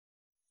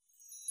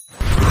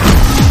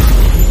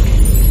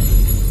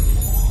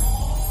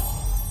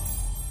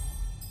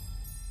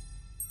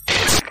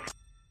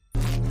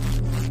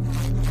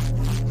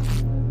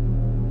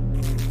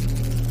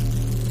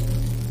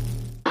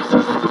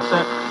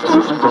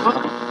Your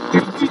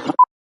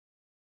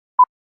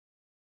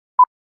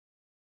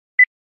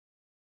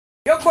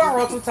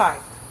cornrow too tight.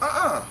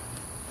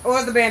 Or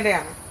is the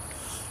bandana?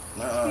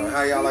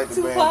 How y'all like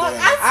the bandana?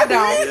 I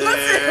don't.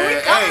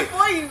 Hey,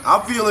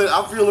 I'm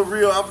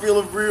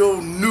feeling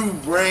real new,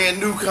 brand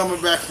new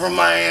coming back from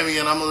Miami,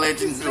 and I'm gonna let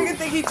you know. Nigga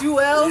think he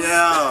Jewels?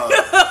 Yeah.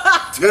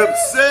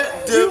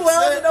 Dipset.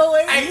 Jewels in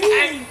 08.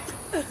 Hey.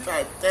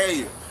 God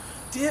damn.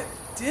 Dip.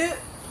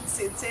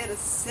 Santana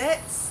set.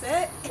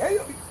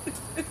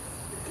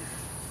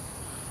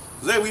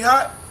 Zay, we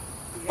hot?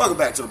 Yeah. Welcome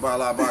back to the Bar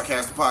Live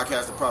Podcast, the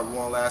podcast that probably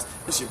won't last.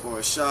 It's your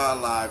boy Shaw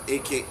Live,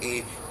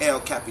 a.k.a. El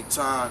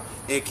Capitan,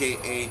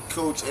 a.k.a.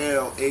 Coach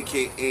L,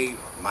 a.k.a.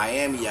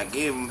 Miami, I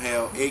gave him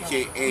hell,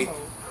 a.k.a.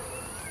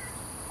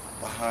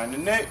 Behind the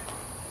Net.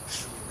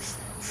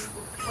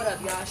 What up,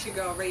 y'all? It's your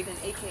girl Raven,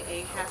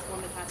 a.k.a. Half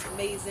Woman, Half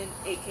Amazing,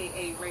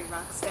 a.k.a. Ray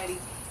Rocksteady,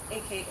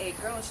 a.k.a.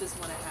 Girls Just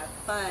Want to Have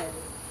Fun.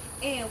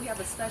 And we have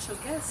a special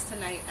guest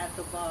tonight at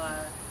the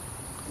bar,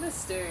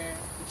 Mr.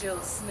 Joe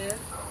Smith.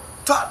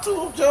 Talk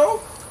to him, Joe.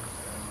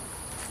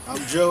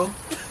 I'm Joe.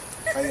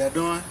 How y'all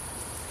doing?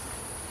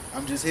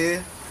 I'm just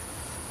here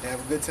to have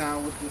a good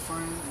time with my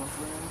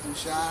friends, and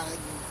Shy, and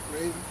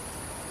Raven,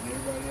 and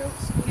everybody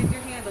else. Give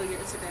your handle, your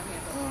Instagram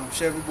handle.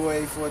 Chevy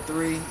Boy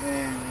 843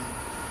 and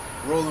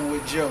Rolling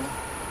with Joe.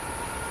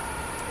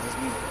 That's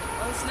me.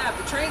 Oh snap!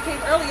 The train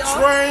came early,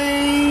 y'all.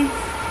 Train.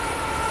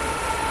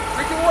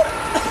 Drink your water.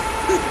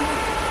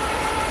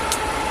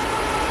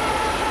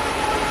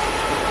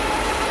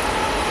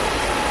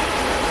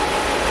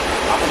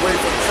 Wait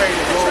for the train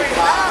to go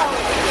by.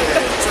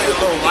 Yeah, train a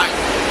little light.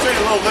 Train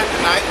a little late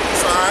tonight.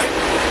 It's alright.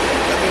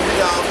 That means we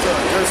got off to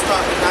a good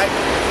start tonight.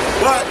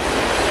 But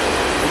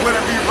it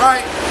wouldn't be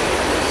right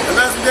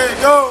unless we didn't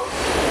go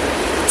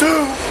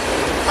to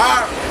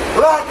our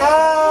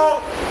blackout.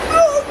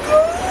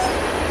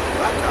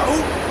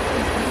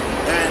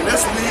 And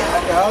this week,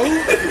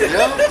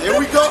 here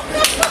we go.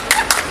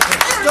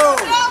 Let's go.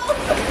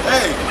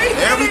 Hey,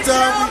 every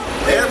time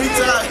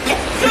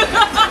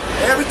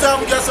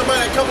we got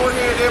somebody that come on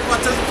here and they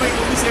participate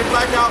when we say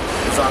blackout,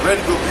 it's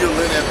already gonna be a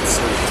lit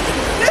episode.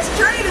 This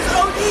train is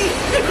OD.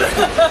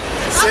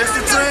 Since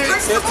the train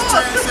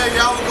said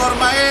y'all will go to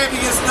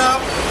Miami and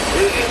stuff,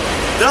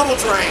 double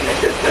train.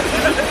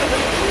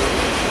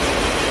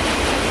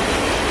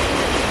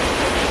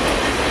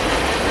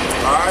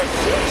 Alright,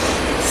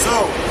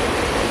 so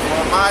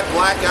for my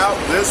blackout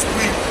this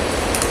week,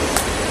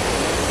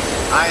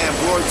 I am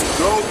going to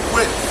go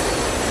with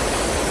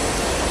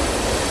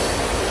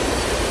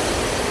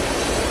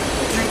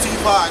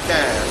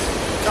Podcast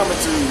coming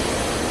to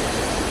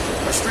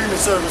a streaming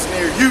service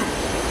near you.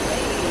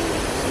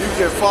 You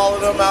can follow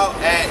them out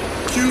at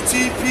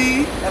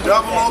QTP007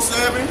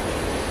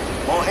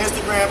 on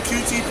Instagram.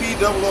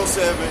 QTP007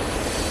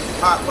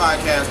 Hot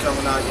Podcast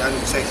coming out. Y'all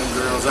need to check them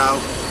girls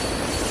out.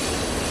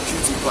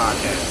 QT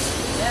Podcast.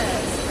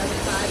 Yes, another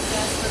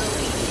podcast for the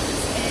ladies.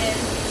 And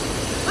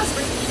my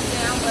spring is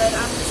down, but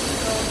I'm just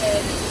gonna go ahead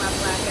into my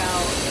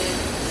blackout and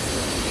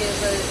give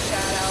a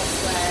shout out /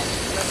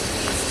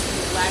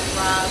 Black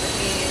Rob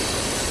and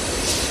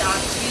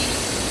Shock G.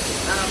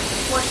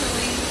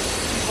 Unfortunately,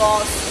 we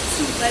lost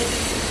two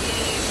legends in the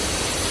game,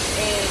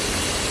 and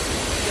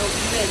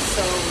we missed.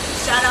 So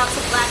shout out to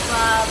Black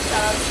Rob,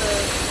 shout out to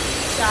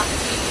Shock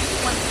G.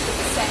 One to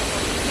put the sack on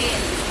the hand.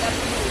 It's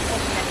never really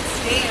open at the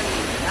stand.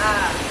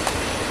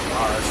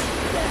 Bars.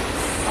 Yes.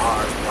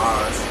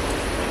 Bars.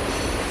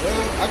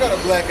 Well, I got a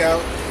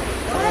blackout.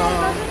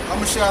 I'm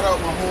gonna shout out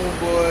my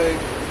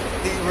homeboy.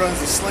 He runs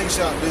a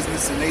slingshot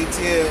business in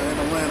ATL in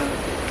Atlanta.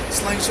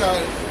 Slingshot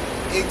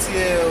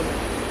ATL,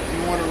 if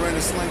you want to rent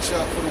a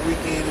slingshot for the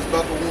weekend, it's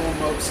about to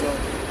warm up, so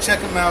check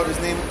him out. His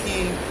name is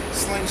King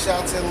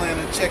Slingshots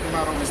Atlanta. Check him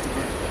out on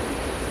Instagram.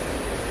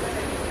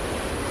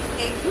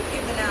 And you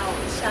giving out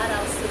shout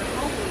outs to the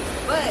homies,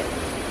 but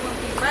when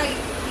we write,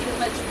 he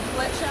didn't let you do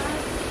what, Sean?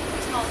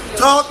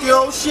 Talk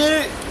your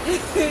shit.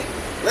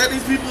 Let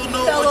these people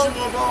know what you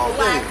involved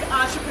with. Black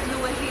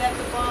entrepreneur here at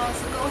the bar,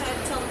 so go ahead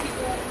and tell the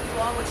people who you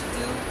are, what you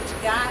do, what you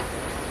got.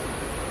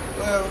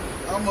 Well,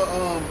 I'm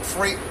a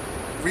freight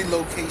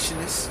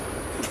relocationist.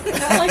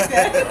 I like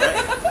that.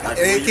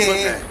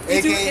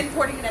 AKA do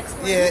importing and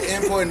exporting. Yeah,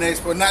 import and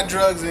export. Not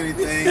drugs or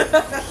anything.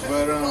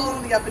 But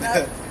only up and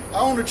up. I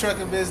own a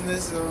trucking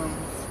business.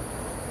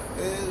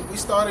 We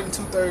started in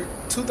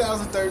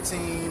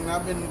 2013.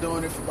 I've been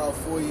doing it for about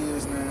 4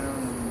 years now.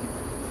 And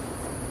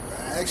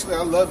actually,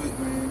 I love it,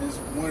 man. It's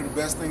one of the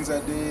best things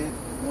I did.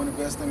 One of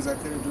the best things I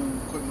could have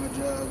done, quit my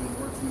job and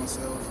work for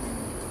myself. And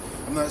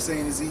I'm not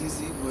saying it's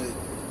easy, but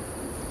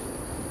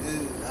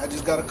I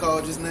just got a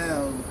call just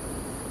now.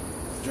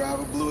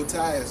 Driver blew a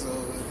tire, so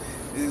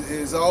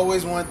it's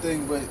always one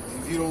thing, but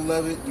if you don't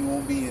love it, you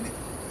won't be in it.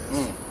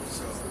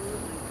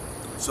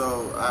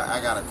 So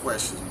I got a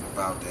question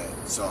about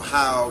that. So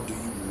how do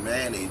you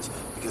manage,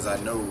 because I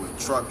know with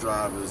truck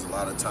drivers, a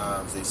lot of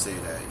times they say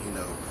that,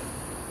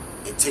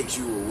 it takes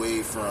you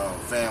away from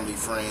family,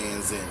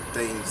 friends, and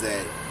things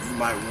that you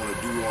might want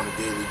to do on a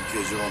daily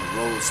because you're on the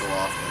road so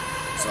often.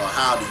 So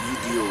how do you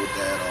deal with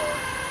that? Or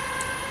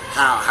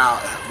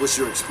what's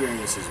your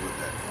experiences with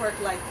that?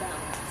 Work-life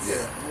balance.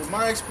 Yeah. With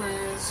my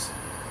experience,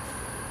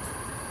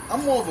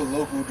 I'm more of a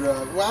local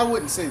driver. Well, I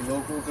wouldn't say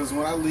local because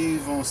when I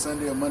leave on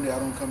Sunday or Monday, I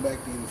don't come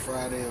back to either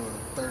Friday or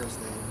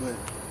Thursday. But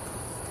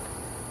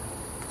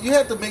you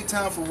have to make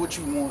time for what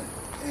you want,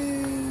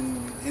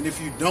 and if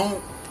you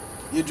don't,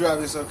 your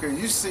driver is okay.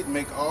 You sit and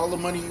make all the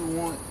money you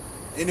want,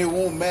 and it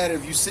won't matter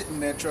if you sit in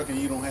that truck and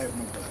you don't have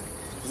nobody.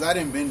 Because I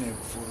didn't been there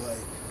before. Like,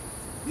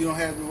 you don't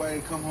have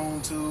nobody to come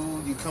home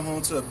to. You come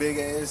home to a big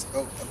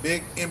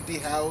empty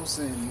house,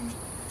 and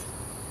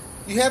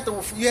you have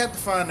to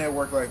find that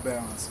work-life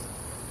balance.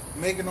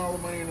 Making all the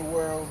money in the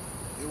world,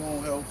 it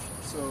won't help.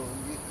 So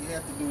you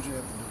have to do what you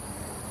have to do,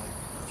 man. Like,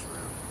 That's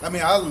real. I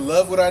mean, I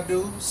love what I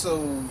do,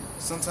 so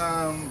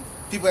sometimes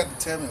people have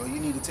to tell me, "Oh, you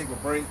need to take a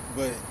break,"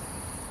 but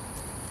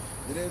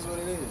it is what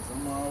it is.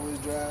 I'm gonna always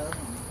drive.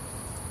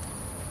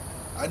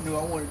 I knew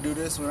I wanted to do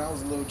this when I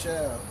was a little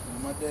child.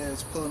 When my dad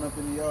was pulling up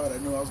in the yard, I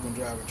knew I was gonna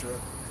drive a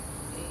truck.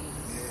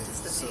 Yeah,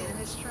 Just a man in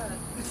his truck.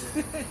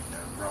 Nothing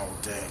wrong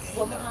with that. Ain't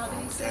What nothing wrong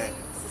Muhammad with said,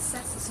 that.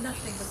 success is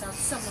nothing without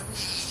someone who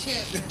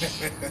shares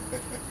it.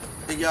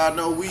 And y'all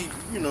know we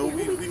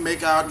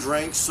make our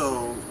drinks.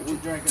 So you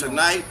drinking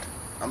tonight,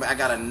 I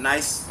got a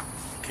nice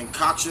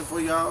concoction for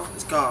y'all.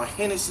 It's called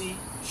Hennessy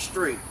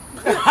Straight.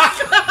 Yup.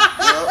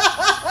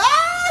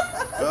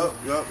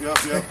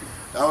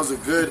 That was a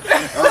good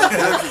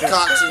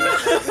concoction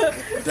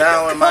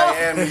down in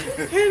Miami.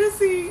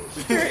 Hennessy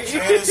Straight.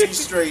 Hennessy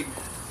Straight.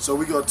 So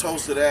we gonna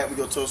toast to that. We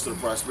gonna toast to the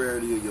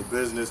prosperity of your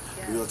business.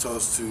 Yes. We gonna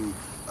toast to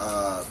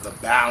the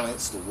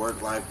balance, the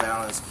work-life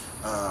balance.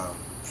 You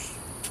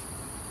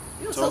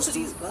know, Toast toast to to-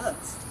 these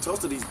bugs.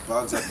 Toast to these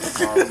bugs at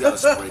the car. We gotta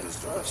spray this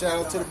joint.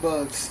 Shout out to the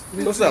bugs.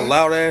 What's that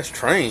loud ass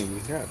train?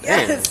 God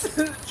damn. Yes.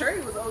 Trey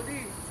was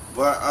OD.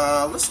 But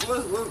let's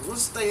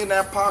stay in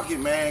that pocket,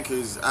 man,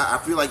 because I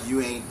feel like you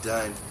ain't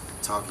done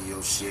talking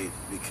your shit,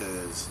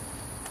 because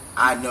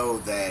I know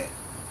that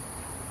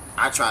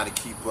I try to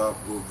keep up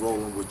with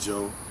Rolling with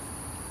Joe,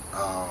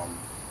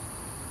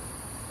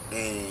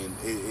 and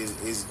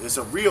it's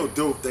a real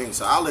dope thing.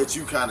 So I'll let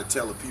you kind of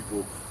tell the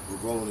people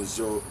what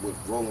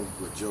Rolling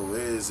with Joe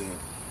is, and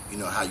you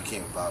know how you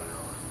came about it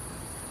all.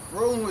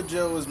 Rolling with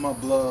Joe is my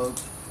blog.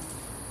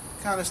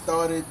 Kind of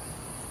started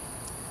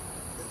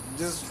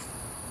just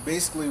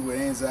basically with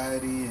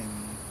anxiety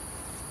and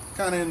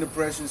kind of in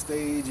depression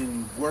stage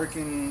and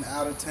working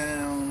out of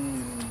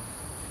town. And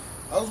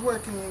I was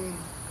working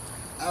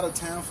out of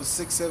town for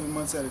 6-7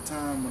 months at a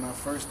time when I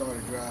first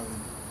started driving.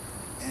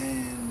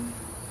 And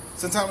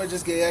sometimes I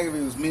just get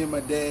aggravated. It was me and my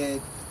dad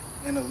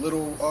in a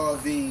little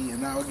RV,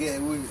 and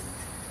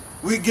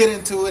we'd get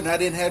into it, and I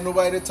didn't have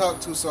nobody to talk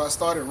to, so I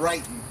started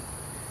writing.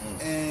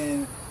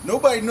 And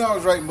nobody knew I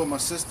was writing but my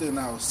sister, and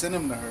I would send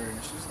them to her,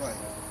 and she was like,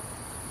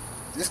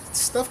 "This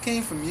stuff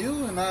came from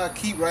you?" And I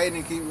keep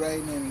writing,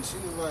 and she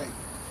was like,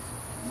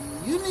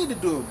 "You need to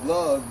do a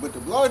blog." But the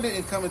blog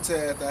didn't come until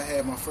after I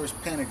had my first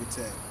panic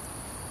attack.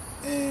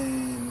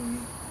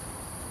 And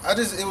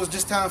it was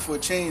just time for a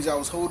change. I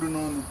was holding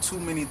on to too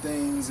many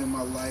things in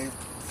my life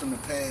from the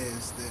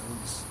past that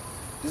was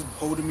just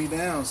holding me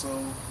down.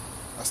 So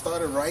I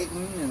started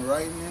writing, and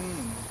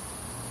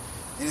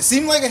it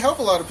seemed like it helped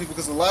a lot of people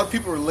because a lot of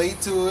people relate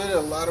to it. A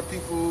lot of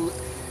people,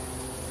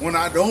 when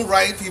I don't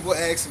write, people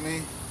ask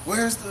me,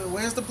 Where's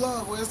the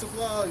blog? Where's the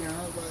blog? And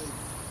I was like,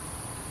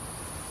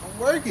 I'm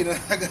working.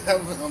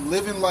 I'm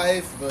living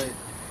life, but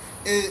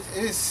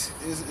it's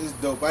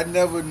dope. I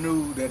never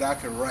knew that I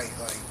could write,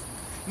 like,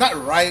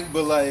 not write,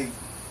 but like,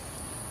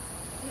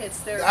 Yeah, it's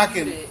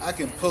therapeutic. I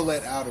can pull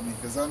that out of me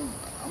because I'm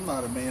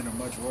not a man of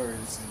much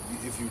words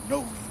if you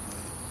know me,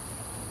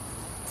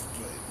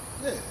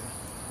 but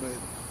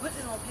Putting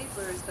it on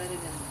paper is better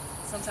than,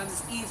 sometimes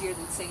it's easier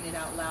than saying it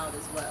out loud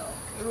as well.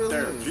 it really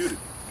Therapeutic. is.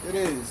 It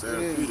is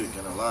Therapeutic,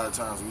 and a lot of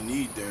times we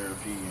need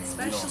therapy, and we don't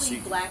Especially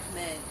seek black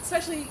men,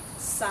 especially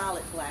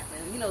solid black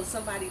men. You know,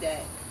 somebody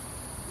that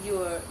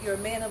you're a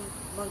man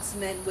amongst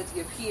men with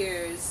your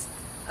peers.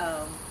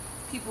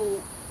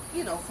 People,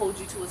 you know, hold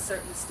you to a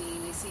certain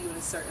esteem. They see you in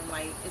a certain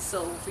light, and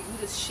so for you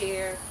to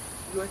share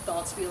your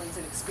thoughts, feelings,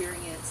 and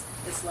experience,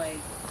 it's like,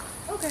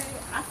 okay,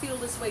 I feel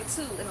this way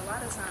too. And a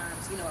lot of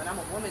times, you know, and I'm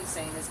a woman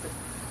saying this, but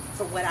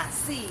from what I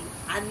see,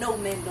 I know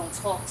men don't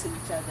talk to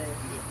each other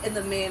in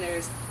the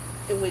manners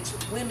in which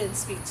women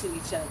speak to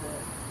each other.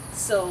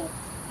 So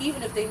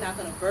even if they're not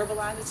going to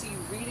verbalize it to you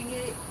reading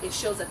it, it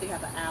shows that they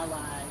have an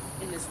ally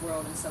in this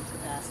world in some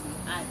capacity.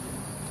 I do.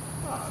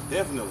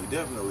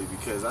 Definitely,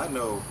 because I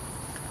know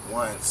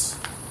once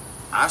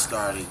I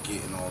started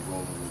getting on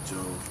Rolling with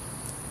Joe,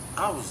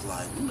 I was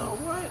like, you know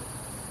what?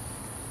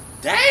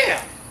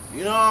 Damn!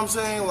 You know what I'm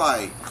saying?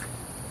 Like,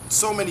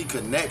 so many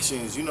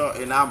connections, you know,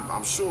 and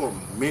I'm sure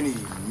many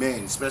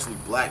men, especially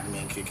black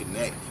men, can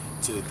connect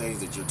to the things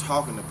that you're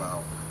talking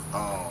about.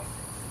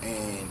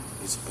 And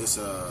it's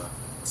a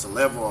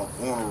level of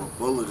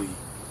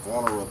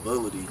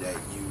vulnerability that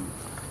you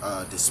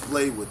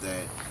display with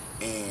that.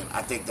 And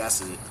I think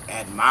that's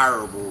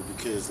admirable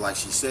because, like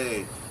she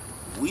said,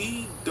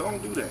 we don't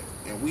do that,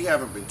 and we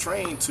haven't been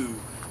trained to.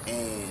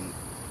 And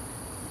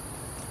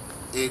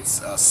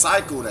it's a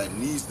cycle that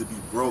needs to be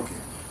broken.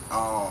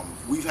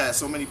 We've had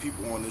so many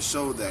people on this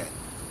show that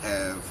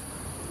have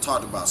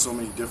talked about so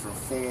many different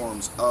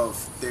forms of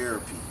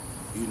therapy,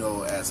 you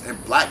know,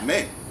 and black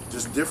men,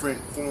 just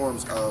different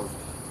forms of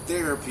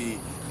therapy.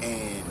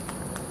 And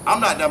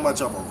I'm not that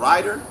much of a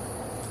writer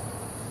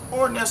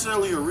or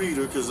necessarily a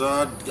reader, because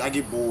I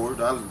get bored.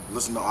 I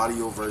listen to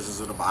audio versions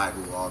of the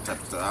Bible, all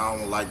types of stuff. I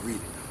don't like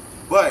reading.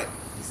 But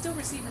You're still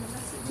receiving a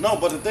message. no,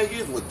 but the thing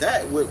is with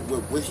that,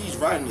 what he's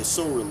writing is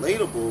so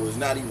relatable. It's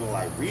not even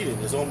like reading.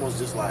 It's almost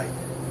just like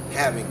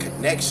having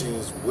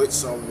connections with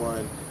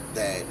someone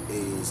that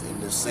is in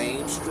the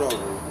same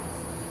struggle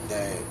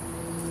that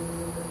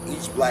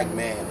each black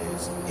man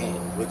is in,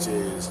 which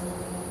is,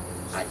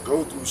 I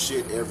go through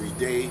shit every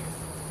day,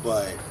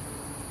 but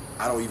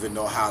I don't even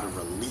know how to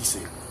release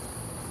it.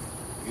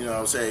 You know what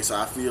I'm saying? So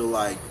I feel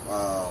like,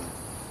 I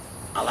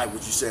like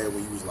what you said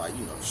when you was like,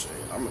 you know, shit,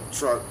 I'm in the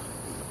truck,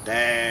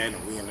 dad,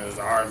 and we in this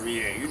RV,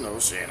 and you know,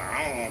 shit,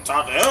 I don't want to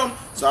talk to him,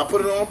 so I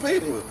put it on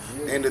paper.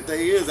 And the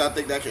thing is, I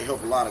think that can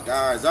help a lot of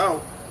guys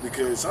out,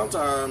 because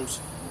sometimes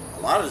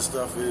a lot of the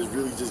stuff is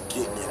really just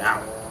getting it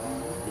out,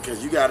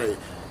 because you gotta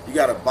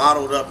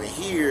bottle it up in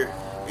here.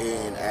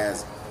 And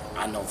as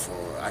I know,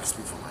 I can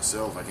speak for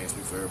myself, I can't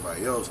speak for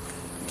everybody else,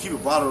 you keep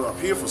it bottled up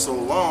here for so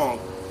long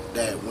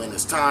that when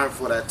it's time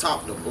for that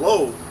top to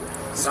blow,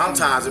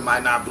 sometimes it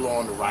might not blow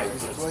in the right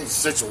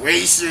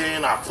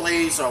situation or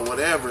place or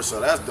whatever. So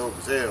that's dope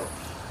as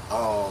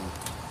hell.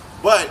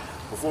 But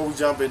before we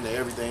jump into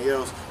everything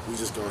else, we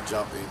just gonna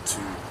jump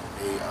into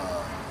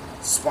a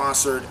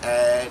sponsored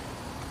ad.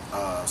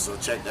 So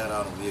check that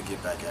out, and we'll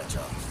get back at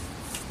y'all.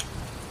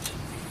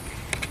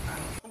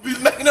 We'll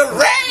be making a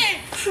rain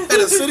at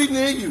a city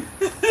near you,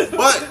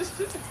 but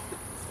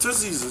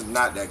Tootsie's is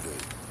not that good.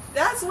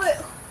 That's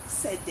what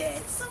said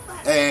Dad.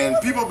 Somebody. And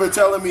people been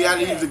telling me I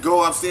need to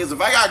go upstairs.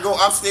 If I gotta go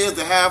upstairs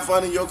to have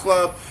fun in your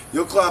club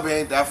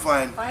ain't that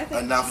fun I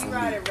think enough for me.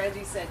 G-Rod and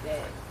Reggie said that.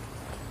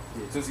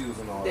 Yeah, Tootsie was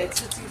in all That that.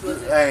 Tootsie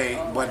wasn't.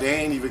 Hey, but they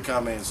ain't even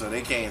come in, so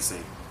they can't say.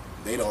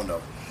 They don't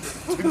know.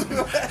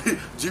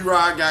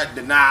 G-Rod got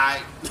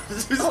denied.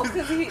 Oh,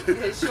 because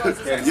his shorts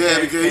is Yeah,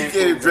 because he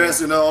came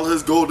dressed in all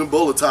his golden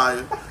bowl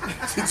attire.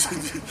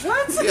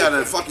 What? He had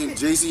a fucking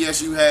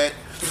JCSU hat.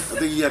 I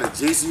think he had a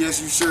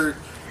JCSU shirt.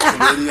 And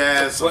then he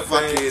had some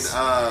fucking,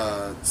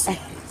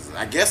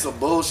 I guess some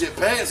bullshit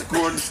pants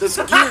according to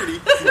security.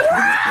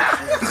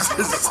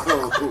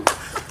 So,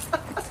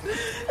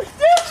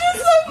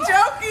 I'm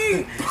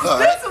joking.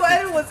 This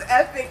wedding was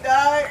epic,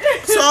 dog.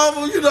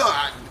 so, you know,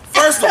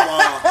 first of all,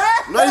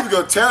 I'm not even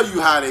going to tell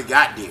you how they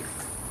got there.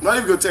 I'm not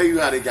even going to tell you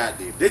how they got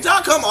there. Did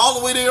y'all come all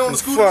the way there on the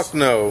scooters? Fuck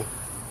no.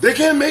 They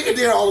can't make it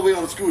there all the way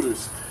on the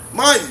scooters.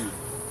 Mind you.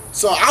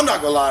 So I'm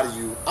not going to lie to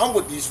you. I'm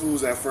with these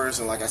fools at first,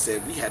 and like I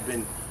said, we had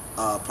been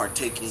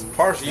partaking.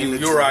 Partially, in the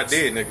your drinks.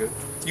 idea, nigga.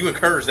 You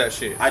encouraged that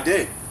shit. I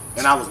did.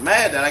 And I was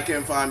mad that I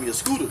couldn't find me a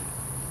scooter.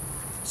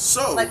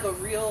 So, Like a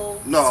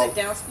real No.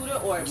 sit-down scooter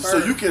or a bird? so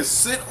you can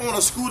sit on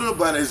a scooter,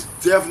 but it's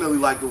definitely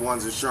like the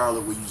ones in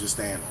Charlotte where you just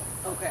stand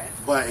on. Okay.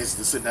 But it's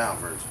the sit-down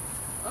version.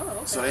 Oh, okay.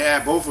 So they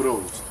had both of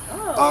those.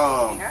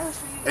 Oh, Um, okay. How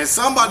sweet. And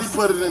somebody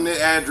put it in their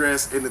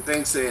address, and the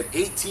thing said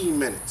 18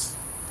 minutes.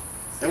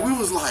 And we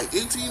was like,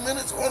 18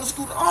 minutes on the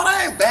scooter? Oh,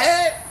 that ain't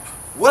bad.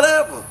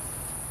 Whatever.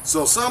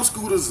 So some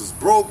scooters is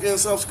broken,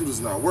 some scooters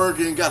not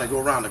working. Got to go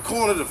around the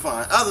corner to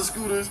find other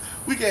scooters.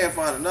 We can't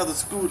find another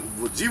scooter.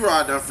 Well,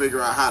 G-Rod done figure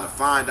out how to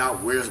find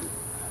out where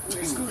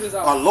scooters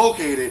are are.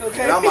 located.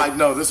 Okay. And I'm like,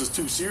 no, this is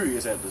too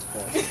serious at this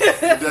point.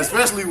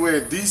 Especially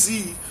when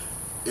DC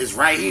is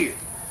right here.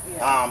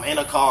 Yeah. In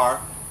a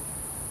car.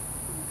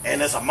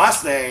 And it's a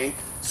Mustang.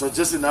 So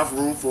just enough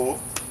room for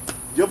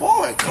your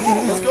boy. Come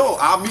on, let's go.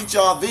 I'll meet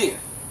y'all there.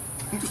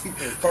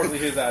 It's partly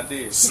his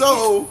idea.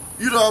 So,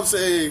 you know what I'm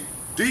saying?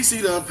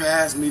 DC done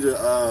passed me to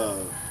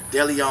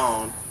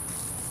DeLeon.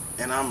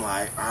 And I'm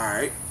like,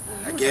 alright,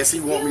 I guess he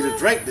want me to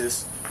drink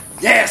this.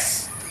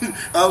 Yes!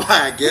 I'm like,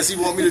 I guess he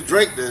want me to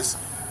drink this.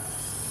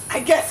 I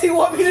guess he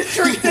want me to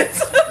drink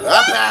this.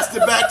 I passed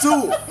it back to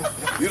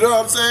him. You know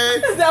what I'm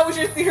saying? That was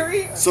your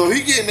theory? So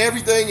he getting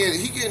everything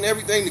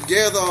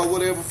together or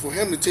whatever for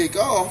him to take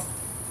off.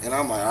 And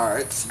I'm like,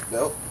 alright,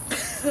 seatbelt.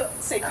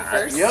 Safety All right,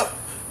 first. yep.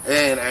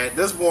 And at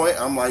this point,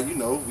 I'm like, you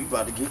know, we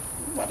about to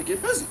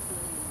get busy.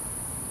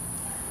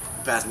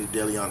 Pass me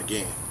DeLeon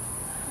again.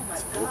 Oh my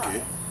God.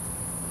 Okay.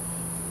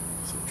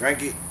 So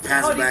drank it,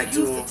 pass Oh, it back you to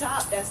use him. the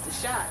top. That's the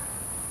shot.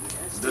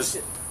 That's the This-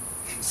 shit.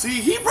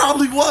 See, he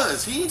probably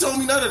was. He ain't told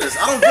me none of this.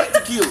 I don't drink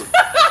tequila.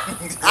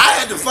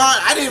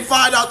 I didn't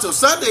find out till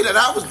Sunday that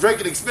I was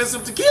drinking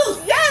expensive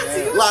tequila. Yes,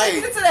 you was Like-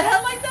 taking it to the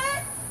head like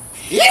that?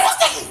 He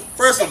was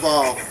First of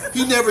all,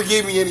 he never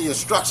gave me any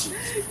instructions.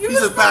 He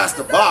just passed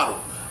the bottle.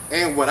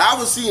 And what I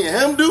was seeing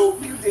him do,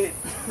 You did.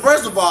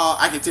 first of all,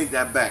 I can take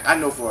that back. I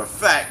know for a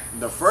fact,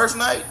 the first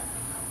night,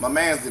 my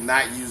man did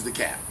not use the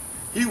cap.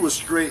 He was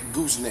straight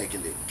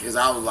goosenecking it. Because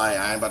I was like,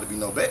 I ain't about to be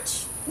no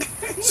bitch.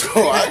 So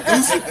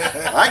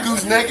I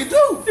goosenecking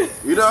too.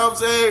 You know what I'm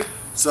saying?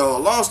 So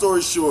long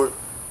story short,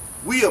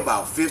 we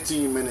about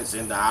 15 minutes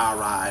into our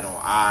ride on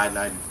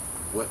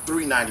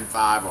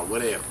 $3.95 or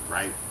whatever,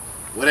 right?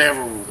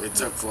 Whatever it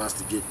took for us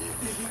to get there.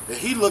 And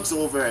he looks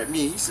over at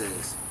me. He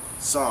says,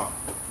 "Son,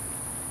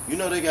 you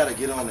know they got to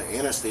get on the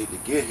interstate to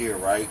get here,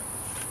 right?"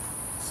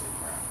 I said,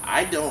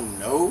 "I don't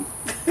know.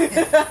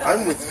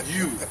 I'm with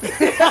you."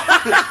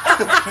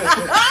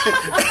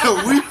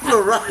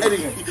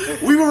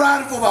 And we were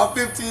riding for about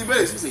 15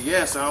 minutes. He said,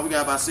 "Yeah, son, we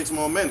got about 6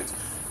 more minutes.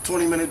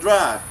 20-minute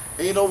drive.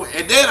 And you know,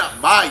 and they're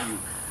not by you.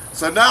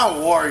 So now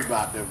I'm worried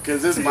about them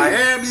because it's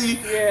Miami.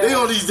 Yeah. They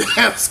on these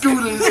damn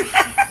scooters.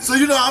 So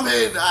you know, I'm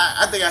heading.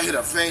 I think I hit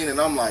a feint, and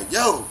I'm like,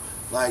 yo,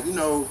 like you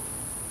know,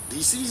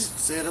 DC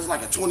said it's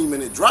like a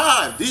 20-minute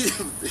drive.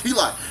 He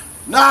like,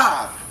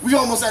 nah, we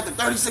almost at the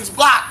 36th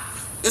block.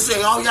 It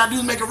said all you gotta do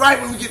is make a right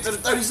when we get to the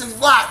 36th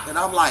block. And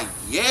I'm like,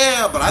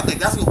 yeah, but I think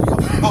that's gonna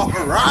be a long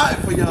ride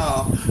for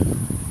y'all.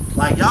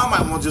 Like y'all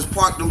might want to just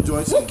park them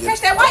joints and get.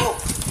 Catch that white.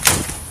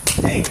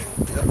 Damn.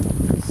 Yep.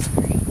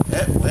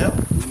 Yeah, well,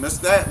 we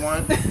missed that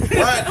one.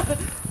 But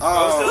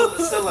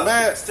Still up.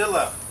 man, Still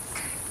up.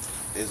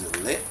 is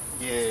it lit?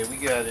 Yeah, we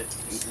got it.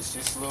 It's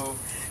just a little.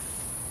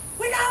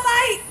 We got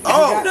light.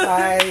 Oh. We got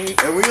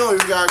light. And we know we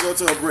gotta go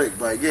to a break.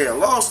 But yeah,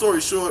 long story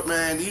short,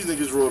 man, these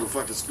niggas rode a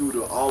fucking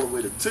scooter all the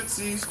way to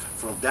Tootsie's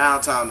from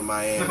downtown to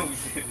Miami.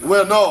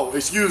 Well, no,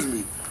 excuse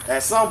me.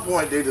 At some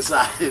point, they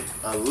decided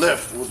a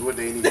lift was what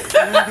they needed. So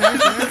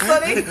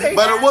they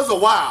But it was a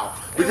while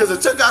because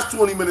it took us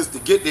 20 minutes to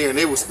get there, and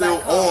they were still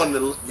on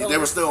the. They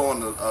were still on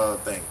the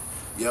thing.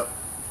 Yep.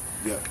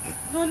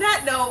 On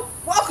that note,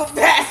 welcome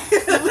back to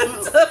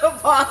the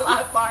Bar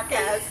Live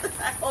Podcast.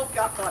 I hope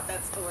y'all caught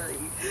that story.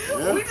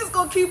 Yeah. We just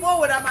gonna keep on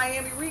with our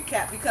Miami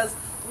recap because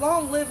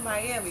long live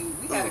Miami.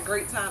 We had a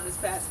great time this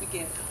past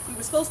weekend. We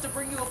were supposed to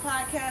bring you a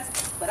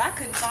podcast, but I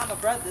couldn't find my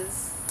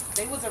brothers.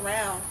 They was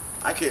around.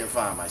 I can't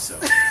find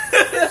myself.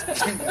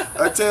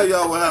 I tell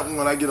y'all what happened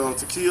when I get on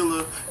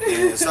tequila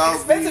in South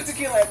Expensive Beach.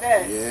 tequila at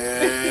that.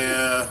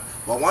 Yeah.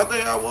 But one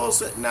thing I will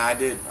say, I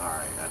did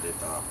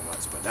throw up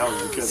once, but that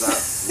was because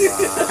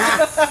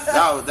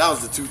that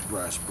was the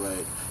toothbrush,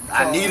 but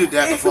I needed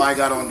that before I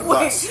got on the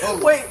bus.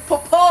 Wait,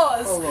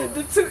 pause.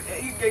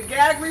 The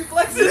gag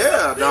reflexes.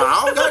 Yeah, no,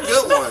 I don't got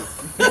good one.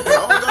 I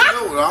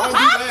don't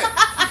do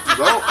that.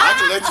 No, I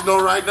can let you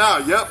know right now.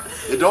 Yep,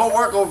 it don't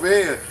work over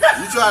here.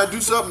 You try to do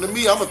something to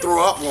me, I'm gonna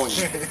throw up on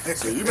you.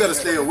 So you better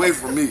stay away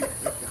from me.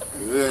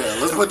 Yeah,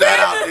 let's put that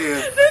out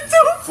there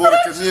for the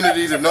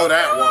community to know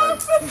that one.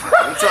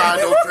 Don't try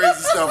no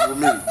crazy stuff with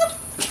me.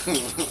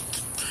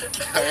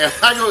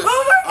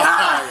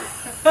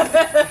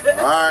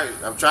 All right,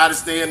 I'm trying to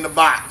stay in the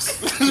box.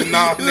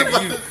 Nah,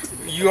 nigga,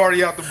 you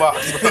already out the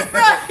box.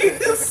 Right,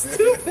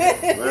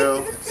 stupid.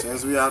 Well,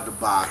 since we out the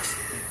box,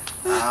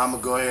 I'm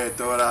gonna go ahead and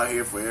throw it out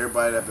here for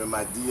everybody that's been in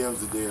my DMs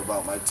today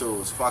about my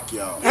toes. Fuck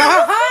y'all.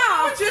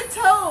 What's your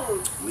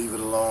toes? Leave it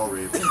alone,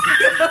 Raven.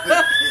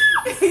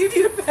 You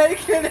need a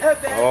pedicure and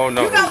have that. Oh,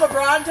 no. You got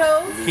LeBron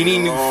toes? He need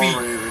new Alone, feet.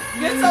 Raven.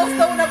 Your toes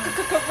throwing up the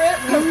carip.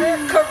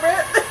 Raven.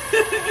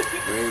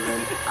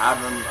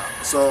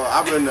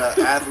 I've been an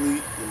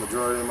athlete the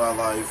majority of my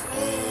life,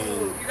 and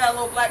You got a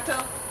little black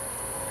toe?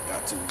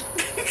 got to.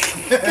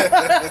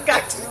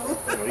 Got to.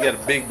 You got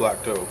a big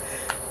black toe.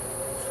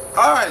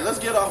 All right, let's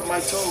get off my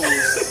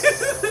toes.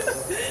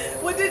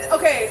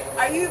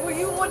 Were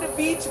you on the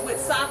beach with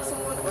socks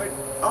on or?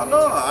 Oh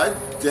no, I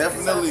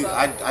definitely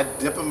I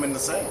dip them in the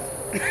sand.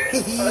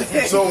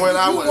 So when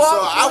I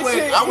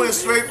went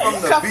straight from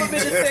the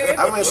beach.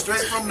 I went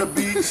straight from the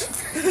beach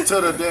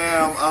to the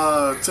damn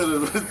to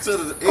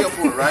the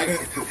airport, right?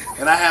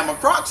 And I had my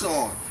Crocs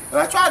on, and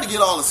I tried to get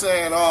all the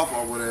sand off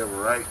or whatever,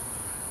 right?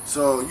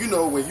 So you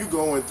know when you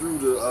going through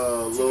the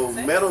little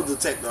metal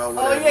detector or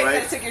whatever, you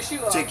right? gotta take your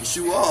shoe off. Take your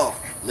shoe off.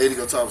 Lady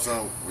gonna talk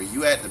something. Were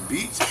you at the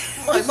beach?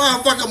 I'm like,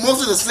 motherfucker,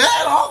 most of the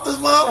sand off this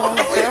motherfucker.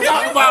 What you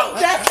talking about?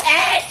 That's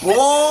ass. Boy,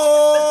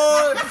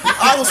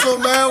 I was so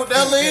mad with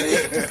that lady.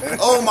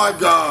 Oh my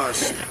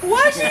gosh.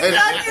 Why she talking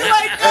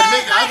like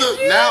that?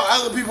 Now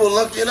other people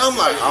looking, I'm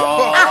like,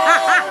 oh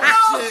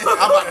shit.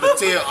 I'm about to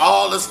tear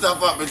all this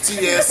stuff up in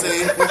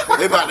TSA.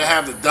 They about to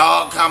have the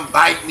dog come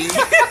bite me.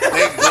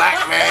 Big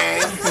black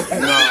man.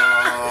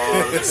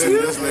 No. See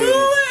this lady.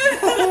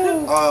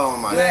 Oh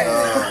my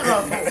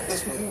god.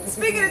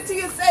 Speaking of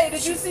TSA,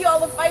 did you see all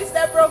the fights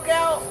that broke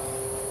out?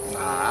 Nah,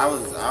 I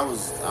was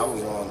on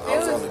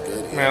the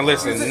good end. Man,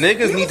 listen,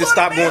 niggas need to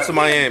stop going to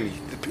Miami.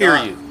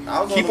 Period. Nah,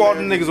 I was Keep on all the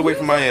American. niggas away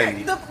from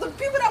Miami. The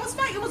people that was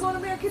fighting was on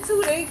American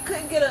too. They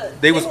couldn't get a.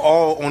 They was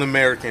all on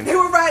American. They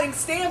were riding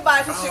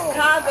standby to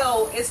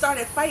Chicago and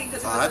started fighting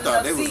because I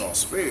thought they was on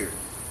Spirit.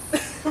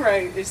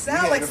 Right. It We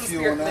sounded had like a some few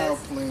spirit on our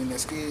mess. plane that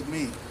scared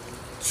me.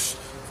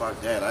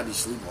 Fuck that, I be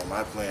sleeping on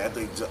my plane. I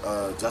think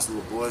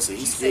Justin LeBoy said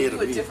he's You said scared you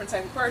of a me. different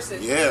type of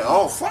person. Yeah,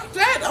 oh, fuck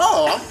that.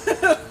 Oh,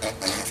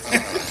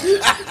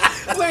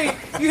 Wait,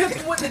 you hit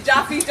me with the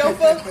Jaffe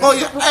Jofa? oh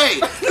yeah, hey.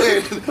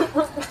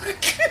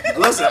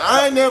 Listen,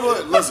 I ain't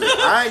never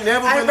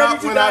been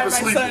up when I was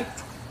sleeping.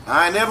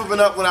 I ain't never been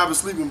up when I was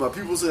sleeping, but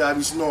people say I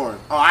be snoring.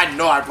 Oh, I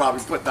know I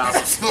probably put down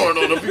some snoring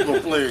on the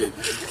people playing.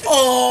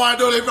 Oh, I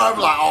know they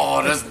probably like,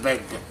 oh, this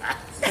big.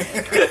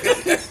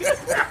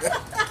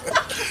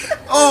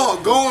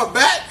 going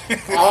back.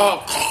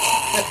 Oh.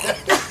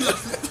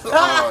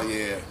 Oh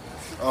yeah.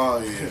 Oh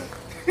yeah.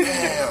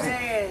 Damn.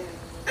 Man.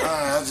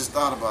 I just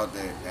thought about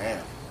that.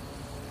 Damn.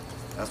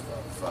 That's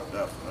probably fucked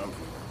up for them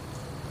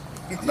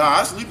people. Nah,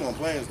 I sleep on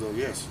planes though.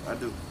 Yes, I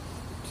do.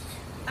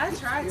 I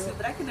tried to,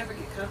 but I could never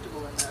get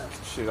comfortable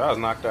enough. Shit, I was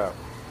knocked out.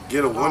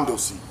 Get a window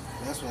seat.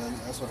 That's what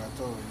I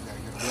told you. You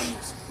gotta get a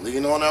window seat.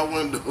 Lean on that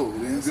window.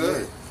 You That's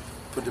good. it.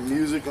 Put the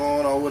music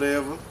on or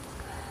whatever.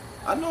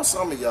 I know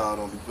some of y'all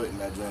don't be putting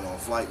that joint on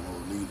flight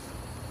mode neither.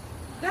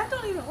 That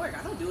don't even work.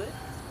 I don't do it.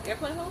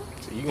 Airplane mode?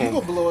 So you You gonna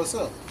gonna blow us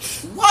up.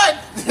 What?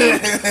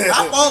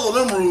 I follow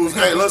them rules.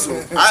 Hey,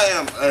 listen.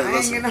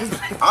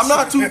 I'm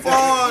not too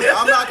fond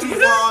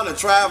of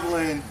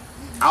traveling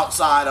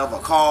outside of a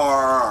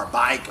car or a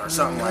bike or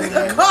something like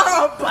that.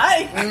 Car or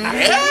bike?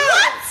 Yeah.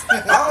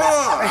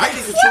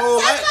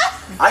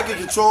 I can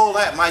control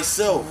that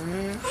myself.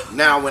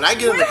 Now, when I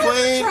get in the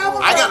plane, travel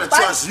I gotta on a bike?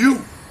 trust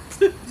you.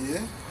 Yeah.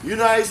 You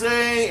know what I'm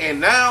saying? And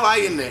now I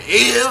in the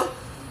air.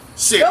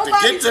 Shit, to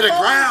Nobody get to the knows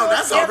ground, what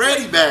that's airplane-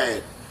 already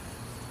bad.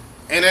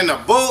 And in the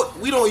boat,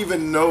 we don't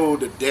even know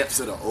the depths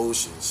of the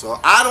ocean. So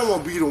I don't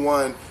want to be the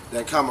one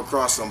that come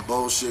across some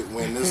bullshit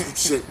when this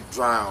shit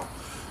drown.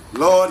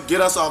 Lord, get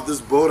us off this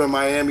boat in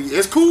Miami.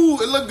 It's cool.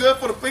 It look good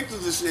for the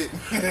pictures and shit.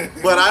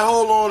 But I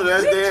hold on to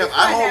that Where did damn. you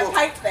I find hold that on.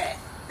 pipe back?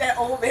 That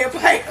old man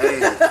pipe?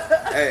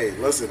 Hey,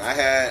 listen. I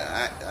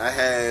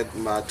had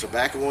my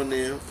tobacco in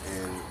there,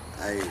 and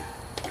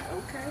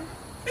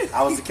Okay.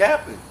 I was the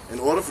captain. In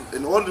order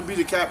to be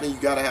the captain, you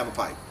gotta have a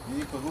pipe. You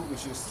need to put hookah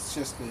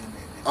Shiska in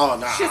there. Oh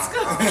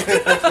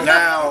nah.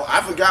 Now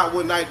I forgot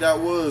what night that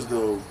was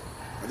though.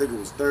 I think it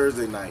was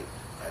Thursday night.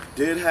 I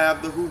did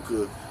have the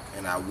hookah,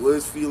 and I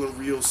was feeling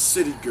real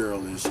city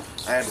girlish.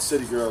 I had the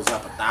city girls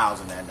up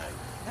 1,000 that night.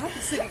 Not the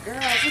city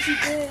girls. What you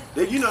did?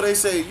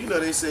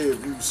 They say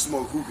if you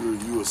smoke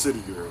hookah, you a city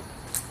girl.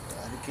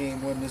 I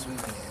became one this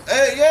weekend.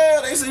 Hey,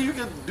 yeah, they say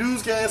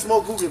dudes can't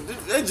smoke hookah.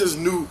 They just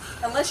knew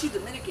Unless you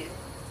Dominican.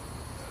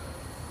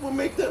 what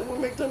make them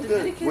good.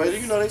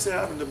 Dominicans? Well, they say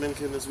I'm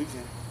Dominican this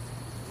weekend.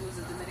 It was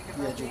a Dominican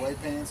You had your birthday.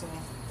 white pants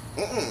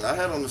on? I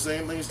had on the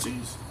same thing as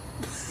cheese.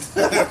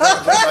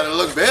 Try to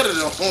look better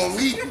than on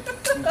me.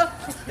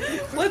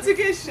 Once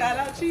again, shout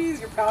out Cheese.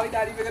 You're probably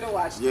not even going to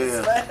watch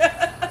this.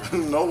 But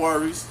No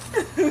worries.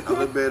 I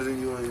look better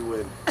than you on your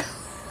wedding.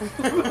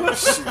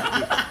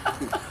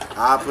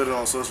 I'll put it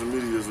on social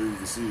media so you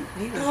can see it.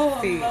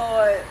 oh,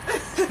 Lord.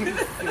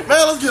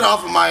 Man, let's get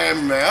off of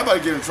Miami, man. I'm about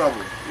to get in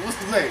trouble. What's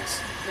the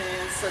next?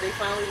 Man, so they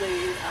finally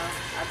laid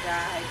our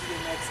guy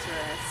DMX to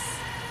rest.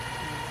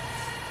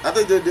 I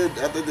think they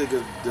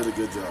did a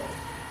good job.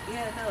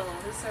 Yeah, no,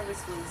 his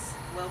service was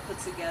well put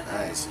together.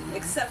 I ain't seen it.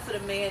 Except for the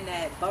man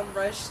that bum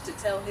rushed to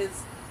tell his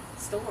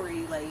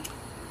story. Like,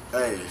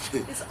 Hey,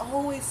 it's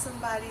always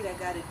somebody that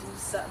got to do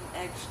something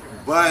extra.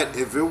 but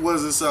if it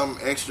wasn't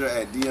something extra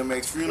at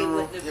DMX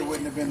funeral, It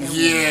wouldn't have been.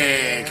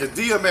 yeah, because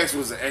DMX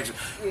was an extra.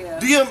 Yeah.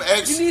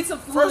 DMX, You need some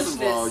first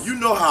of all, foolishness. you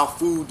know how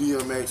food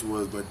DMX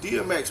was, but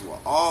DMX will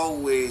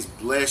always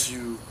bless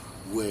you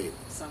with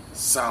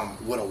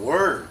with a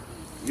word.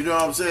 You know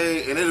what I'm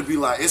saying? And it'll be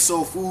like, it's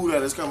so food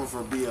that it's coming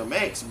from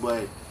DMX,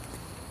 but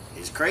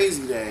it's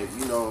crazy that,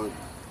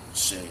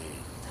 shit,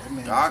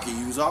 God can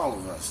use all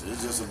of us.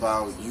 It's just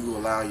about you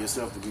allow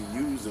yourself to be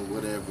used in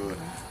whatever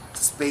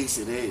space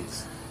it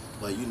is.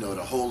 But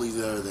the holies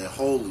that are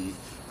holy,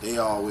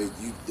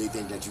 they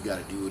think that you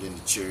got to do it in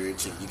the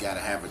church and you got to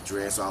have a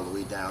dress all the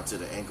way down to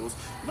the ankles.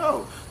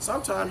 No,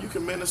 sometimes you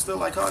can minister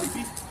like Cardi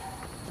B.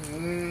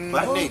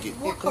 Butt naked.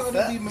 What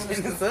Cardi B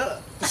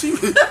minister? She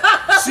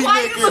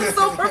Why you look naked.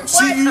 so perplexed?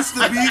 She used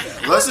to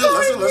be.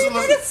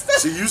 Listen.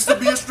 She used to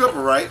be a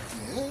stripper, right?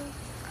 Yeah.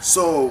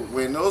 So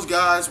when those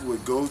guys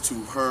would go to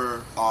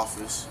her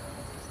office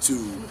to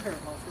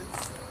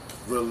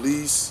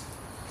release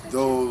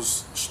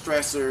those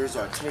stressors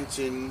or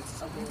tensions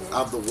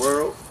of the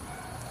world,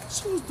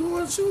 she was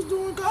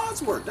doing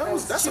God's work.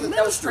 That's a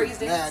That was ministry.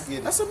 praise Nah, I dance. get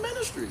it. That's a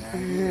ministry. Nah, I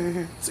get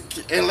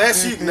it.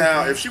 Unless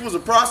if she was a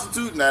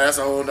prostitute, that's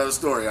a whole other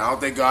story. I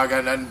don't think God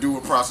got nothing to do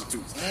with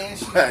prostitutes. And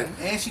she, Right.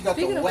 and she got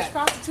Speaking the of which, whack.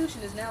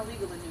 prostitution is now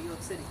legal in New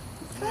York City.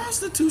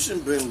 Prostitution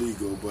been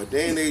legal, but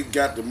then they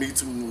got the Me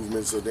Too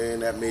movement, so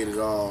then that made it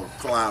all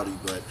cloudy.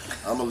 But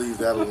I'm gonna leave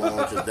that alone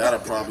because that'll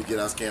probably get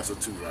us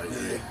canceled too, right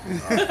there.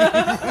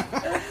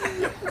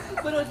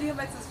 But on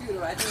DMX's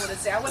funeral, I do want to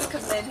say, I want to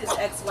commend his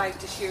ex-wife,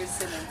 Deshira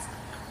Simmons.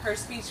 Her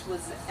speech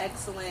was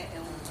excellent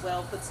and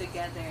well put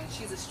together, and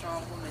she's a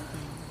strong woman.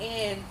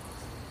 And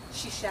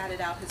she shouted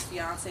out his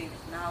fiance and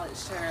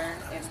acknowledged her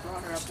and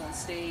brought her up on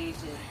stage,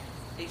 and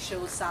they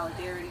showed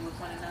solidarity with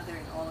one another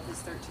and all of his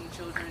 13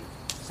 children.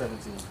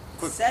 17.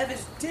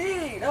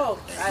 17! Oh,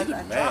 I the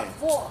man. dropped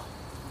 4.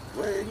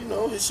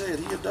 Well, he said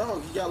he a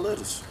dog. He got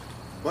litters,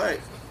 but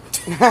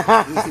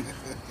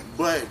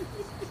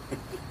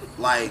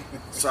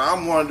so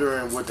I'm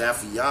wondering what that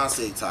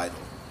fiance title,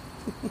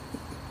 Yeah,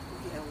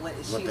 what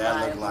is what she that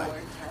lying look like,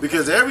 for?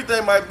 because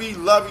everything might be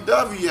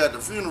lovey-dovey at the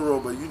funeral,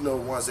 but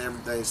once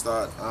everything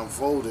start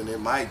unfolding, it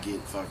might get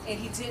fucking. And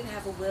he didn't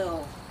have a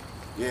will.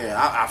 Yeah,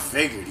 I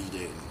figured he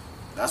didn't.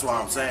 That's why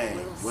I'm saying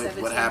Little what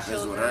 17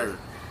 happens with children. her.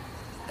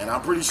 And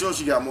I'm pretty sure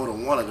she got more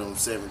than one of them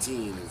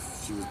 17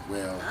 if she was,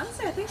 well,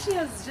 Honestly, I think she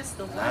has just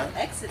the one Huh?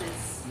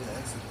 Exodus, Yeah,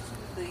 Exodus.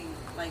 the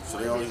like So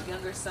one they of only- his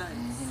younger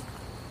sons.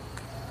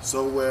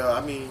 so, well,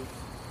 I mean,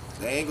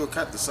 they ain't gonna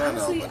cut the son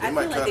out, Honestly, but I they feel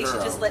might like cut they her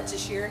should just out. let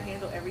Tashira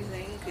handle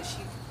everything because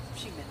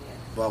she been there.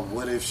 But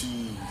what if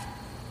she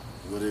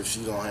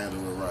don't handle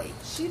it right?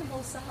 She the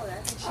most solid. I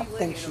think she I would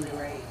think handle she it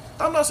would. right.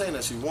 I'm not saying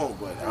that she won't,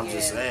 but I'm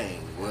just Yeah.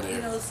 saying, what You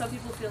if? know, some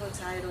people feel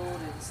entitled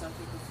and some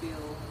people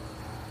feel,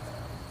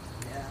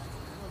 yeah, I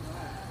don't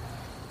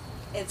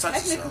know. And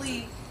Touchy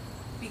technically,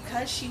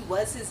 because she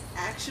was his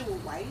actual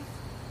wife,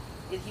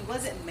 and he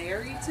wasn't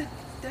married to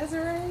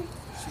Desiree,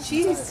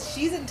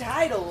 she's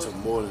entitled To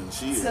more than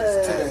she is.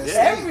 to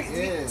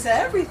Yeah. to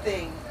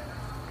everything.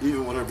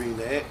 Even with her being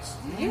the ex.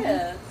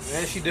 Yeah.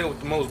 And she dealt with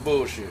the most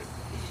bullshit.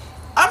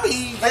 I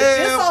mean, Like, yeah.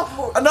 just off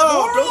No,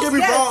 morals, don't get me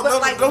yes, wrong. but,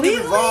 Don't, like, don't get me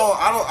legally, wrong.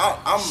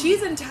 I'm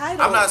She's entitled.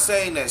 I'm not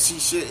saying that she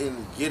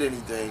shouldn't get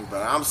anything,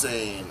 but I'm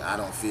saying I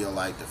don't feel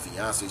like the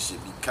fiance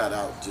should be cut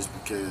out just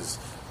because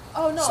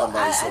Oh no,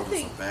 somebody I sold her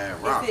think some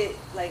bad rock. if it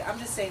like I'm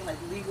just saying like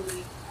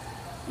legally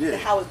Yeah.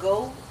 how it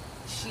go,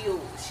 she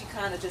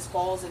kind of just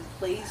falls in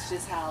place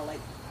just how like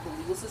the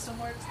legal system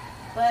works.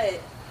 But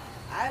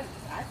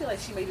I feel like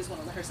she may just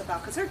want to let herself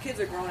out because her kids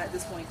are grown at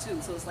this point too.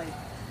 So it's like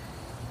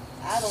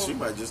She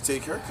might just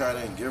take her cut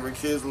and give her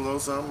kids a little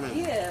something. And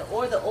yeah,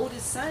 or the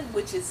oldest son,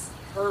 which is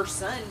her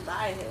son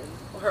by him.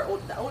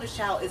 The oldest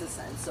child is a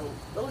son, so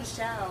the oldest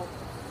child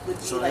would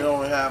be So like they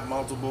don't have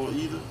multiple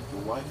either. The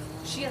wife.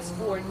 she has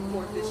four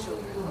of his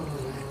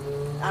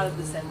children out of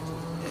the 17.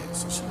 Yeah.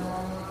 So she.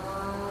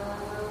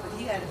 But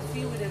he had a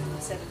few of them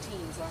 17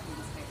 while he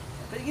was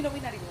married. But you know,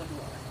 we're not even gonna do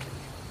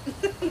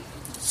all that.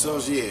 So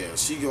yeah,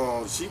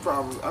 she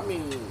probably. I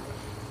mean,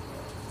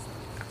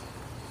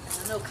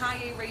 I know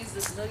Kanye raised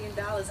this $1 million.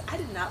 I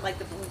did not like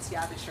the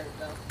Balenciaga shirt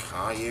though.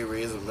 Kanye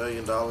raised $1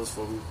 million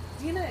for who?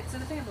 DMX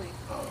and the family.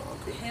 Oh,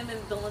 okay. Him and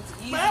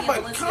Balenciaga. Man,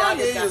 but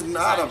Kanye is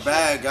not a bad.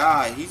 bad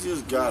guy. He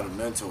just got a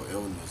mental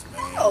illness,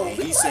 man. Oh, And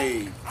he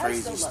say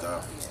crazy I still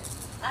love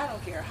stuff. Kanye. I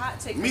don't care. Hot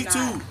take. Me or not.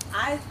 too.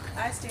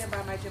 I stand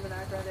by my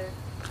Gemini brother.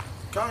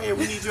 Kanye,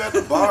 we need you at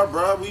the bar,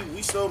 bro.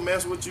 We still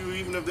mess with you,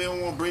 even if they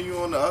don't want to bring you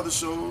on the other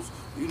shows.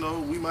 You know,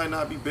 we might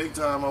not be big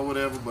time or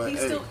whatever, but He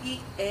hey, still eat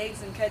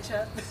eggs and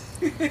ketchup.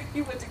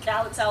 He went to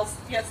Khaled's house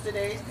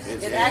yesterday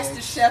And and asked the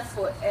eggs. chef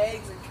for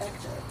eggs and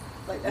ketchup.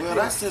 Like well,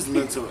 that's his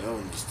mental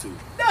illness too.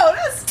 no,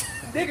 that's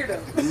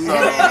niggerdom. No,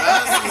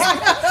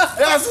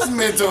 that's his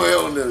mental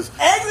illness.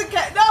 Eggs and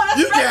ketchup. No, that's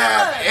You can regular.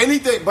 have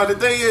anything, but the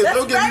thing is, That's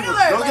don't get me regular,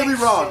 wrong. like, Don't get me.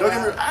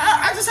 shit.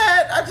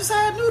 I just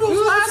had noodles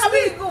You last I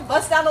mean, week. you gonna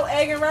bust down no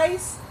egg and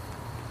rice?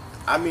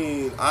 I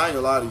mean, I ain't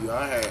gonna lie to you.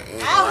 I had.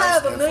 egg I'll rice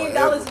have $1 and million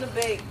forever. in the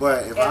bank.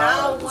 But if and I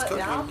I'll was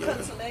cooking, I'll yeah,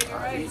 cook some egg and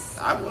I'd eat- rice.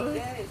 I would.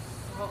 Yeah,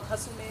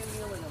 hustle man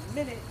meal in a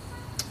minute.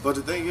 But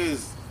the thing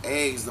is,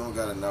 eggs don't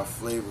got enough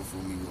flavor for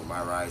me with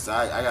my rice.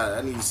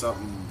 I need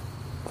something.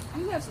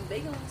 You have some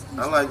bacon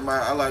on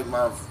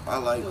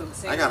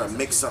I gotta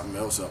mix something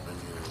else up in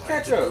here, like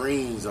Ketchup.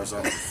 greens or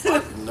something.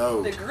 Fuck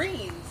no, The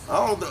greens.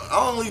 I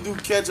only do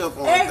ketchup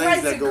on Egg, things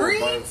rice, that and go with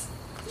greens? buns.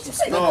 Did you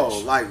say No,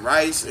 like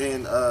rice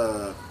and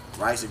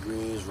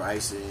greens,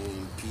 rice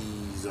and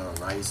peas, or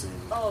rice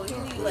and Oh, you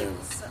need like whatever.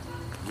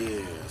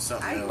 something.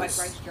 Something I eat else, white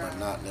rice dry. but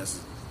not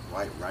necessarily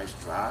white rice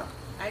dry.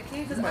 I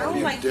can't because You I might don't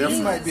be- like you beans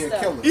might and be a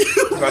stuff. killer. I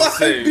was about to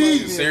say, be.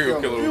 you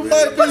serial killer. You over might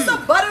there. be. Put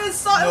some butter and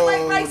salt and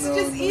white rice and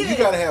just eat You it.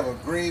 gotta have a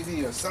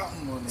gravy or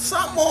something on there.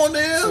 Something on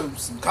there.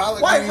 Some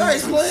collard White greens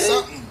rice, or please.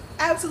 something.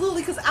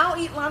 Absolutely, because I don't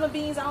eat lima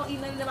beans. I don't eat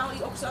none of them. I don't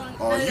eat okra. None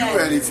Oh, of you that.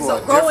 ready for So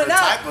a growing different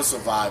up, type of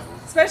survival?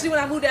 especially when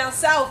I moved down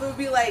south, it would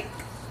be like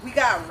we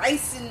got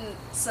rice and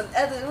some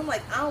other. And I'm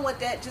like, I don't want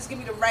that. Just give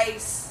me the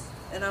rice,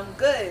 and I'm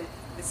good.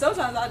 And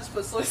sometimes I'll just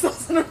put soy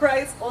sauce in the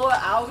rice, or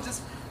I'll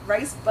just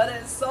rice, butter,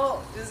 and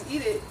salt. Just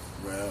eat it.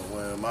 Well,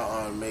 when my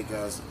aunt make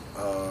us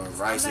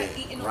rice not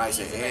eating and no rice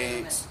beans and and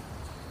nothing. eggs,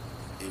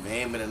 if there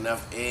ain't been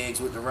enough eggs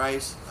with the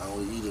rice, I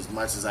only eat as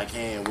much as I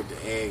can with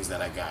the eggs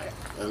that I got,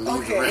 and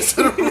leave the rest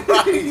of the You're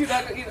rice.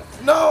 not gonna eat it.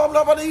 No, I'm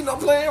not about to eat no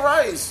plain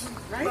rice.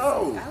 Rice?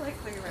 No. I like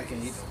plain I rice.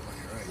 can't eat no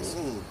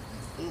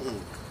plain rice.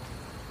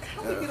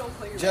 How do you don't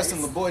plain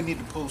Justin rice? LeBoy need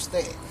to post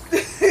that.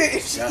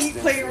 She eat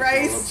plain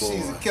rice.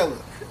 She's a killer.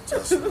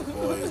 Justin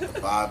LeBoy is the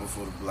Bible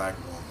for the black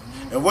woman.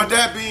 And with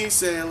that being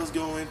said, let's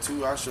go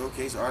into our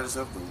showcase artist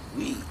of the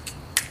week.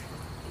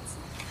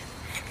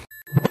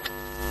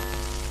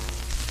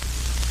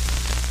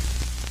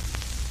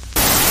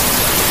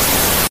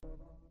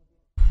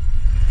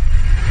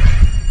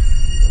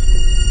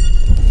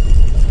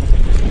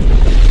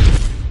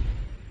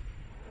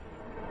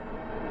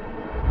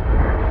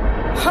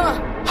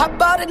 I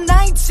bought a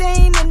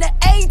 19 and a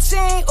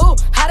 18. Ooh,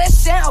 how that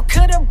sound?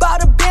 Could've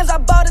bought a Benz, I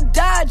bought a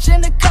Dodge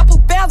and a couple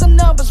pounds of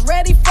numbers.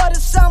 Ready for the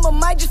summer,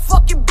 might just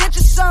fuck your bitch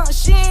or something.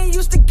 She ain't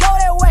used to go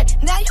that way,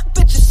 now your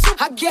bitch is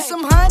super. I get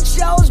some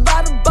honchos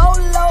by the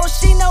bolo.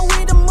 She know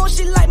we the moon,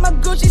 she like my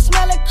Gucci,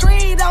 smell like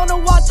Creed on the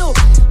walk through.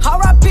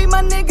 R.I.P.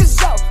 my niggas,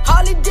 so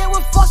Harley only deal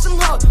with fuck some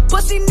hoes.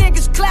 Pussy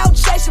niggas cloud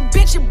chasing,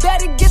 bitch, you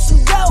better get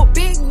some dough.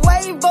 Big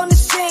wave on the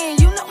scene,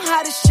 you know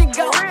how this shit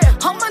go.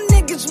 All my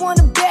niggas want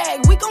a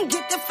bag, we gon'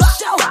 get that for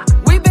sure.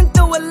 We been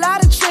through a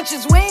lot of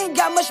trenches, we ain't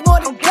got much more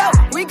to go.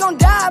 We gon'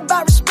 die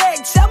by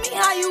respect, tell me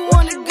how you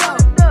wanna go.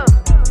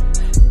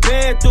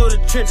 Been through the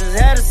trenches,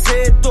 had to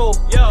say it through.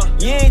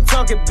 You ain't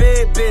talking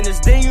big business,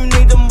 then you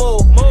need to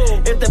move.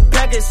 If the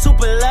pack is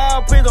super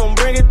loud, please don't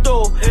bring it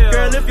through.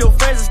 Girl, if your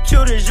friends is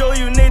cute as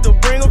you need to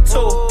bring them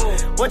too.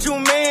 What you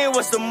mean,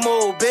 what's the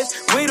move,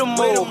 bitch? We the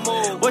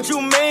move. What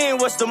you mean,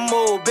 what's the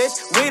move, bitch?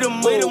 We the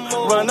move.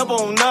 Run up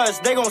on us,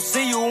 they gon'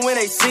 see you when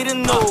they see the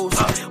news.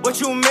 What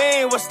you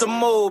mean, what's the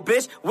move,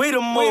 bitch? We the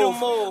move.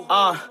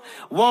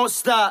 Won't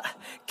stop,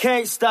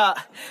 can't stop.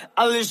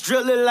 I just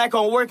drip it like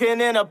I'm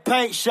working in a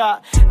paint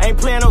shop. Ain't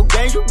playing no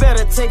games, you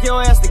better take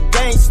your ass to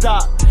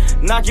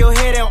GameStop. Knock your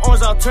head and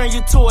arms, I'll turn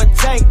you to a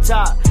tank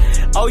top.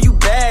 Oh, you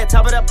bad,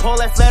 top of that pole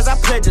like flags, I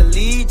pledge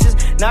allegiance.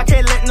 Now I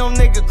can't let no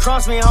nigga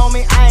cross me,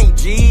 homie, I ain't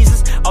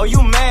Jesus. Oh,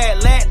 you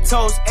mad,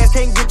 lactose, ass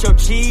can't get your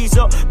cheese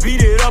up.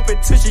 Beat it up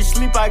until she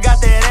sleep, I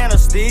got that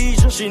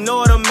anesthesia. She know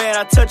what I'm at,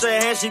 I touch her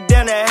hand, she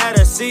down there had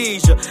a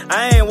seizure.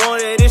 I ain't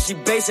want it if she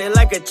basic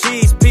like a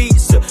cheese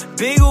pizza.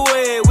 Big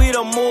way, we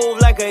don't move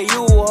like a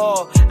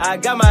U-Haul. I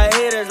got my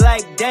haters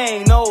like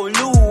dang, no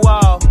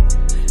luau.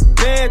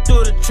 Been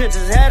through the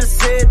trenches, had to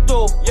say it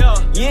through.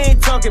 You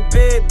ain't talking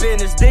big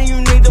business, then you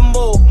need to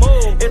move.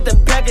 If the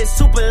pack is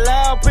super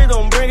loud, please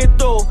don't bring it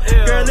through.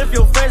 Girl, if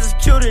your friends is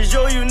cute as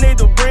you need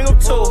to bring them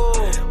too.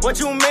 What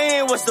you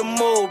mean, what's the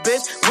move,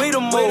 bitch? We the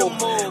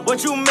move.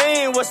 What you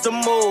mean, what's the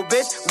move,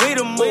 bitch? We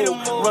the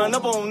move. Run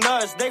up on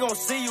us, they gon'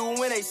 see you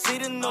when they see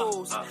the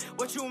news.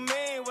 What you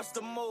mean, what's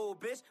the move,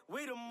 bitch?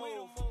 We the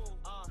move.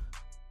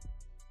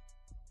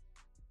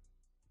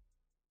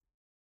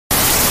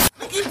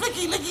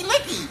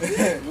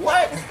 Licky.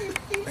 What?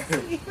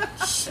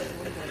 Shit.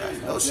 I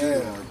know she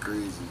going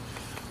crazy.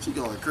 She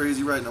going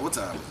crazy right now. What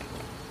time is it?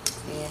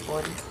 Yeah,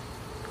 40.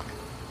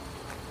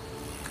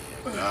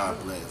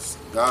 God bless.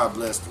 God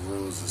bless the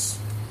roses.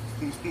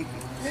 And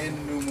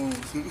the new moon.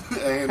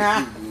 And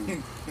the new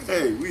moon.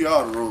 Hey, we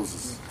are the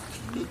roses.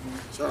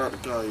 Shout out to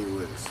Kanye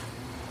West.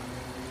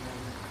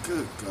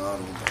 Good God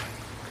Almighty.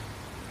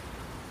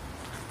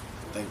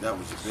 I think that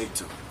was your big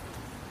toe.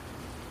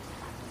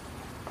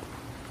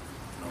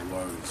 No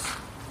worries.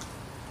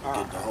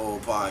 Get the whole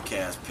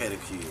podcast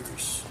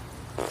pedicures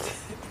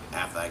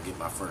after I get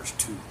my first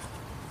two.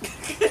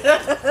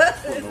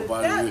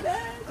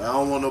 I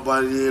don't want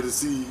nobody here to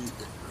see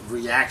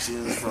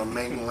reactions from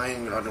Meng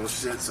Lang or no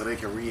shit so they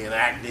can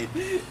reenact it.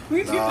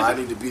 No, I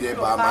need to be there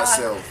by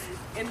myself.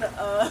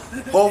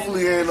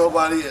 Hopefully ain't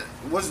nobody.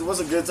 What's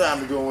a good time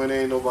to go when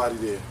ain't nobody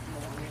there?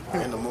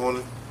 In the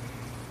morning.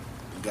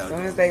 As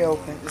soon as they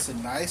open. It's a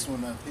nice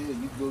one up here. You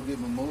can go get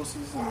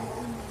mimosas and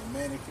a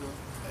manicure.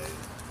 Hey,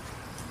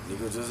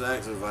 nigga just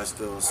asked if I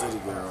still a city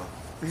girl.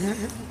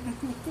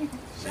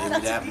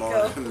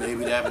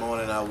 Maybe that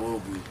morning I will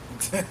be.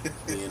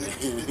 And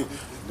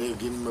they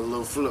give me my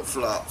little flip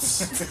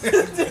flops.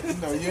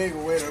 No, you ain't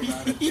gonna wear them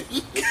about it.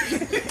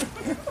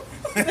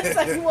 It's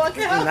like you walk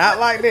out. Not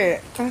like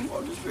that.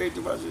 Walking straight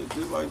to my shit,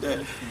 just like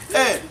that.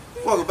 Hey,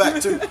 welcome back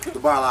to the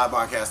Bar Live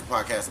Podcast, the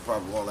podcast that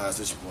probably won't last.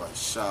 It's your boy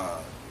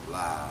Shad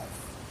Live,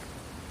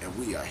 and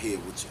we are here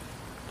with you,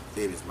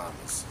 babies,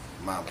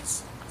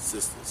 mamas,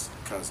 sisters,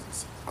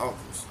 cousins,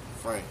 uncles,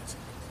 friends,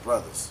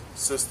 brothers,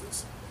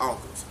 sisters,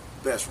 uncles,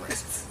 best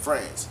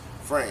friends,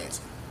 friends,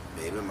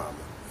 baby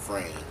mama,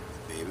 friend,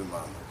 baby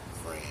mama,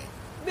 friend,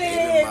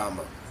 baby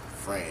mama,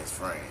 friend.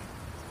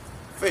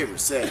 Favorite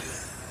segment,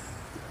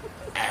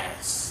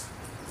 Ask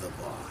the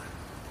Bar.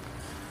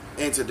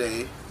 And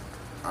today,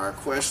 our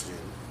question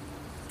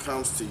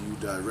comes to you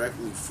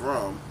directly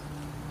from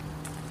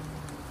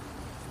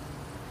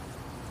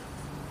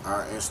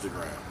our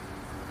Instagram.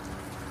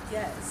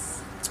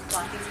 Yes.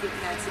 Lockie's getting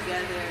that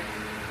together.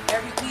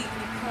 Every week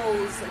we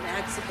post an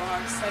Ask the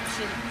Bar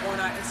section on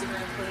our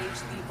Instagram page,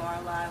 The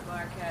Bar Live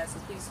Barcast. So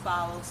please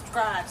follow,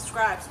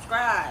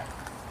 subscribe.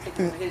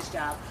 Taking over his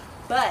job.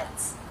 But,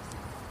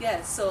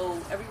 yes, so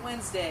every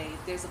Wednesday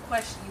there's a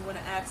question you want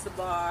to ask the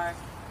bar,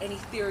 any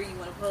theory you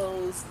want to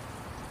pose,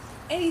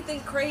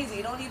 anything crazy.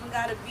 It don't even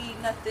got to be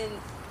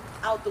nothing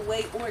out the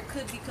way, or it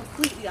could be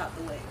completely out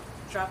the way.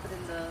 Drop it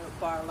in the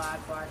Bar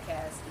Live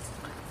Barcast.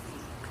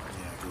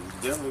 Yeah, because we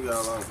definitely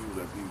got a lot of people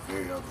that be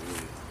very out the way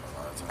a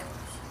lot of times.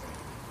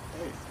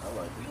 Hey, I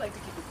like it. We like to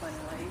keep it fun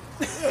and light.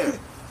 Yeah.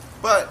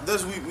 But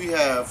this week we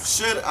have,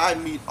 should I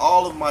meet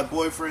all of my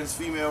boyfriend's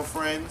female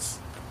friends?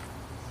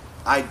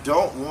 I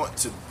don't want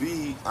to,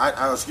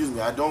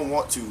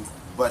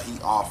 but he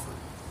offered.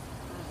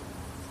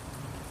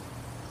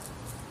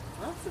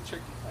 Well, that's a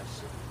tricky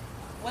question.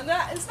 Well,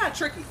 it's not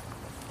tricky.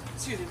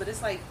 Excuse me, but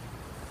it's like,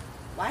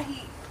 why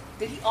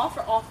did he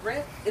offer off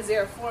rip? Is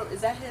there a form?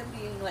 Is that him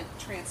being like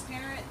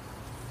transparent?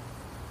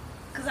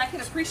 Because I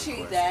can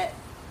appreciate that,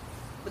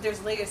 but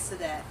there's layers to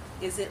that.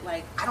 Is it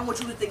like, I don't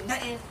want you to think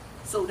nothing,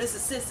 so this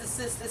is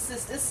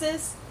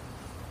sis,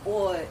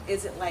 or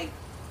is it like,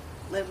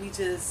 let me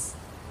just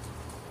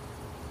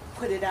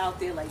put it out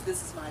there like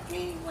this is my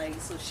game, like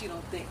so she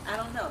don't think. I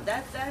don't know.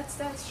 That's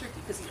tricky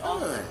because he's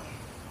awkward.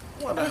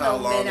 I wonder You how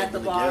know, long men they've at the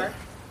been bar. together.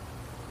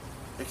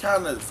 It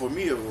kind of, for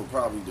me, it will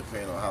probably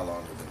depend on how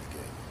long they've been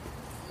together.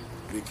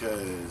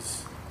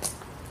 Because,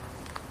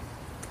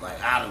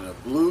 like, out of the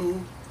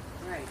blue,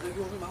 Right? Like,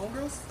 you want to be my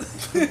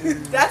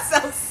homegirls? That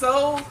sounds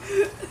so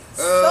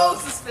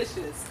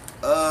suspicious.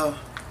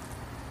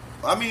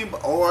 I mean,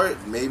 or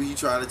maybe you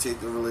try to take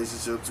the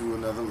relationship to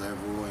another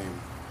level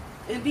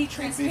And be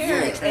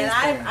transparent. And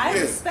I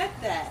Yeah.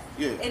 respect that.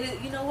 Yeah.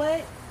 And you know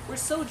what? We're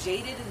so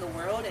jaded in the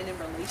world and in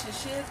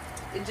relationship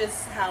and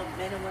just how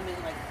men and women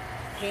like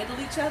handle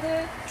each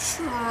other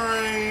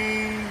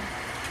train.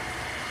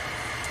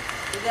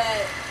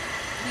 that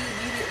we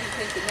immediately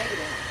think the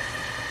negative.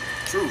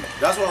 True.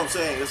 That's what I'm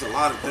saying. There's a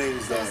lot of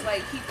things So that. it's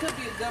like he could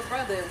be a good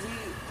brother and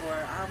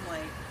I'm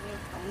like,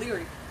 I'm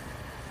leery.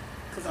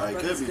 Because our it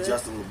brother's could be good.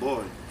 Justin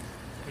LeBoy.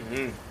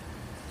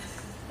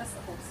 That's the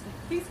wholesome.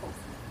 He's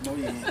wholesome. No,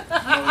 he ain't. No,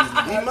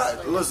 he's He not.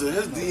 might, listen,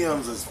 his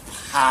DMs is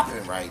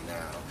popping right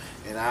now.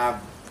 And I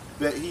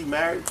bet he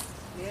married.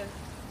 Yeah.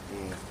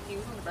 He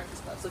was on the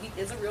Breakfast Club. So he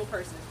is a real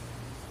person.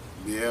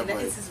 Yeah, And that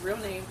but is his real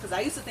name. Because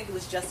I used to think it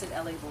was Justin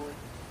LA Boy.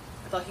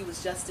 I thought he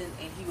was Justin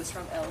and he was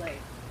from LA.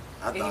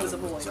 I and he thought was it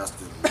a was boy.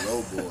 Justin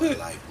Lowboy,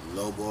 like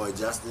Lowboy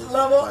Justin.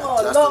 Low- Like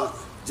oh, Justin, low.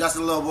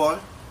 Justin Lowboy.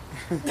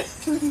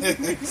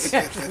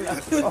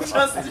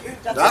 Justin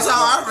That's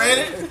how I read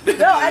it.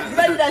 No, I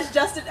read it as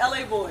Justin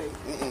LA Boy.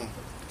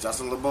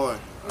 Justin LeBoy.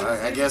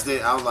 I guess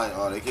I was like,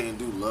 oh, they can't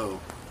do low.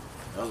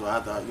 That's what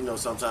I thought. You know,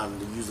 sometimes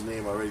the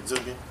username already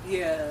took it.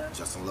 Yeah.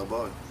 Justin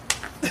LeBoy.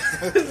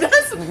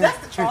 that's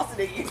the Charleston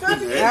in you.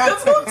 Yeah.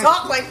 Don't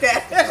talk like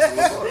that. Justin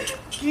LeBoy.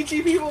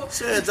 GT people.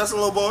 Shit, Justin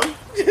LeBoy.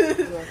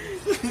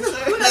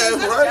 Who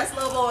does That's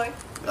little boy.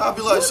 I'll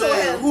be like,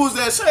 Shay, who's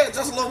that? Shay,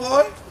 Justin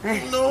LeBoy.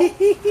 You know?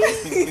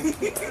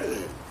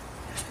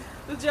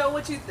 So Joe,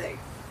 what you think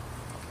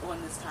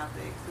on this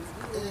topic?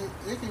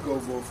 It can go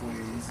both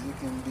ways. It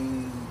can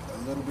be a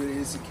little bit of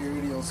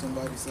insecurity on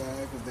somebody's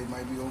side because they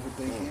might be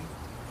overthinking.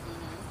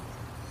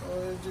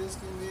 Or it just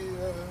can be,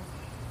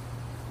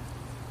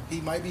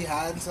 he might be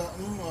hiding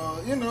something.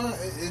 You know,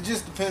 it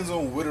just depends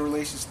on where the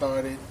relationship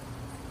started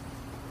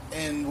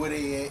and where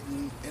they at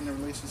in the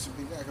relationship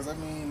they got. Because, I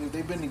mean, if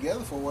they've been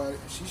together for a while,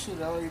 she should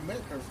have already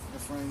met the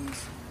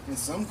friends in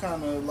some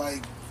kind of,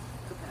 like,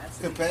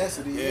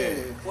 capacity. Yeah.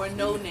 Or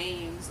no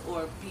names,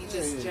 or be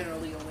just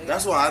generally aware.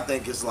 That's why I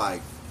think it's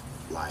like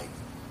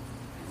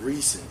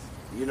recent,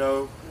 you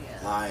know?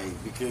 Yeah.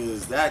 Like,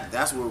 because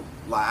that's where,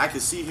 like, I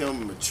could see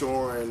him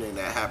maturing and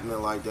that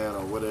happening like that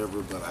or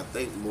whatever, but I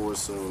think more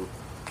so,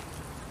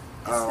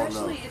 I don't know.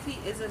 Especially if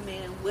he is a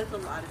man with a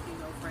lot of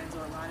female friends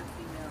or a lot of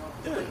female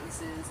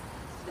acquaintances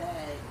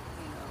that,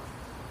 you know,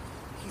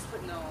 he's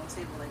putting it all on the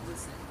table, like,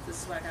 listen,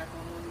 this is what I got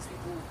going on, these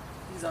people,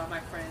 these are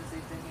my friends,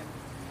 they've been here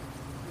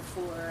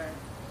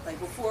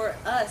before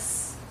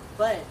us,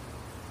 but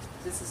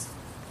this is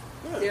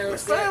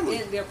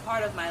they're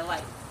part of my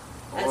life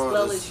as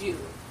well as you.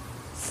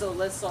 So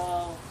let's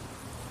all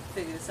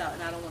figure this out,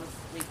 and I don't want to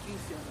make you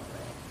feel no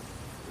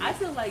way. I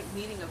feel like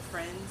meeting of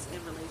friends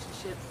in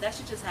relationship that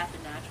should just happen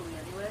naturally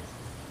anyway,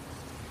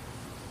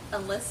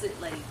 unless it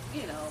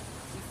you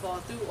fall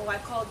through. Oh, I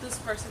called this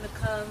person to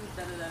come.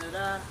 Da da da da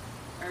da.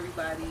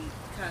 Everybody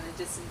kind of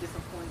just in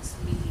different points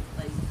meet.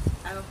 Like,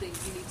 I don't think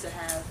you need to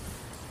have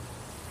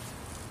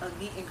a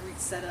meet and greet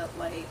set up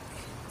like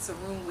it's a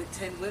room with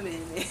 10 women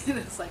and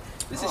it's like,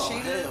 this is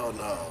Shayna. Hell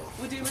no.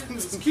 What do you mean?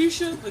 This is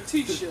Keisha,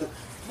 Letitia,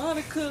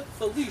 Monica,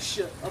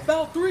 Felicia,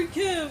 about 3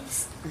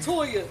 Kims,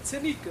 Toya,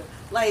 Tanika.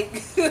 Like,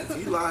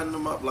 He lining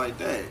them up like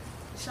that.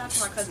 shout out to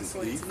my cousin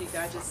Toya,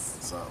 Tanika. I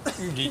just So,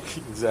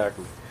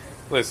 Exactly.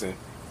 Listen,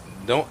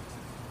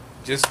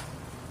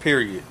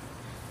 period.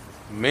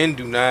 Men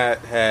do not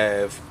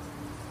have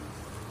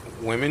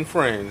women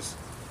friends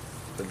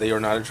that they are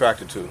not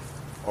attracted to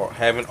or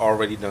haven't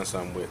already done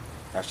something with.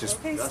 That's just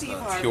okay, that's Steve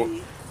not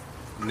Harvey.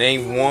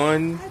 name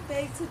one. I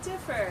beg to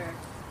differ.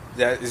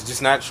 That is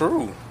just not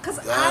true. Because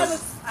I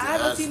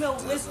have a female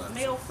with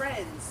male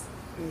friends.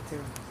 Me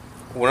too.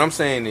 What I'm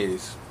saying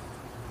is,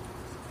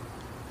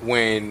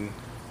 when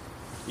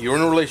you're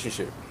in a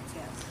relationship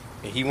Yes.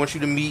 and he wants you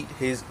to meet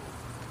his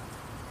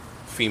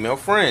female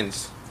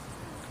friends,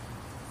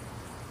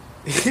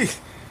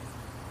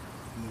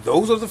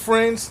 those are the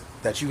friends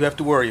that you have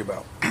to worry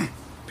about.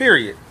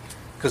 Period.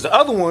 Because the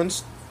other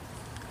ones,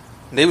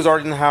 they was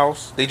already in the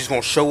house. They just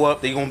gonna show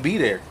up. They gonna be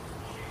there.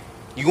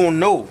 You gonna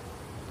know.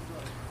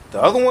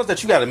 The other ones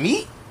that you gotta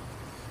meet,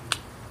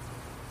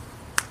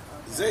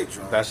 Zay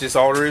drunk. that's just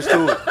all there is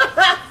to it.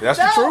 That's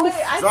the truth. Wait,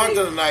 I Drunk think,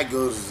 of the night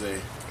goes to Zay.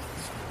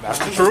 That's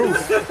the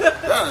truth.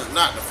 That is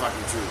not the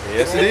fucking truth.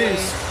 Yes, it is.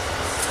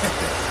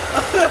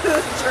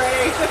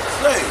 Trey.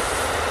 Zay.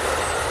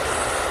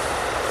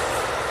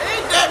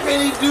 Ain't that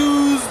many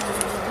dudes?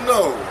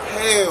 No.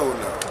 Hell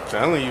no. I'm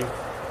telling you.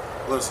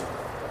 Listen.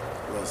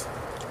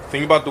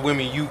 Think about the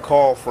women you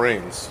call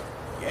friends.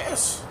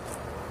 Yes.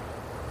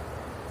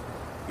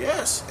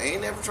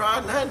 Ain't never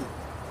tried nothing.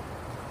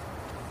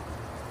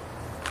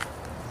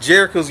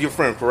 Jerica's your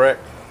friend, correct?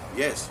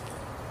 Yes.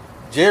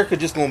 Jerica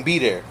just gonna be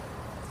there.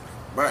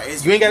 But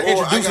it's You ain't gotta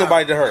more- introduce I got-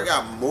 nobody to her. I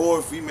got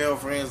more female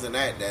friends than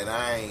that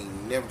I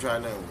ain't never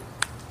tried nothing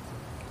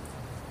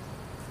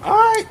with.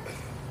 Alright.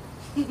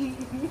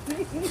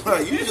 Bro,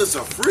 you just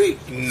a freak.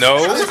 No.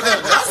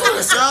 That's what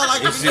it sounds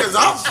like. It's Because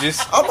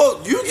just- I'm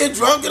you get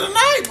drunk in the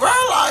night, bro.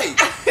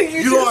 Like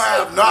you don't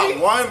have not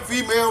one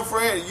female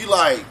friend. You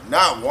like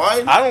not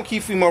one. I don't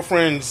keep female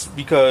friends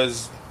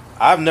because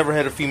I've never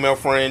had a female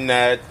friend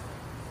that,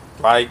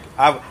 like,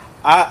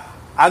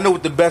 I know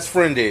what the best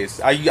friend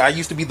is. I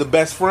used to be the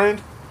best friend.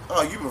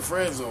 Oh, you been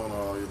friends on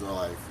all your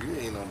life. You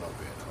ain't know no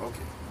better. Okay.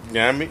 You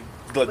know what I mean?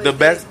 But The then-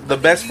 best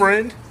but then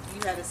friend.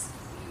 You had a.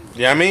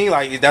 You know what I mean?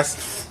 Like,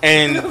 that's,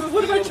 and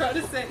What am I trying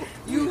to say?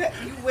 You went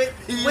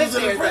He went was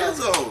in the there. friend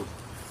though. zone.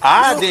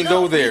 I You didn't don't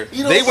go know. there.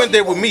 You don't They know. went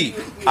there with me. You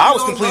I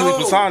was don't completely know.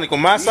 platonic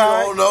on my You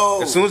side. don't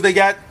know. As soon as they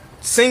got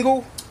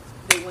single,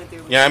 They went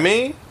there. you know what I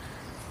mean?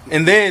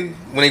 And then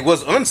when they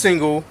was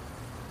unsingle,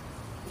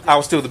 I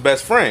was still the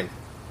best friend.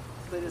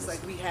 But it's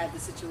like we had the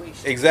situation.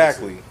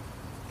 Exactly.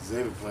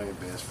 Zay been playing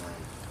best friend.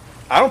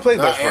 I don't play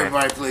Not best friend.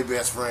 everybody play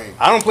best friend.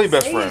 I don't play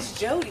best Say friend. it's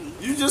Jody.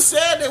 You just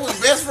said they was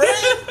best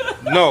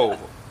friend. No.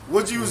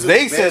 What you was?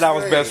 They said I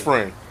was best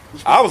friend.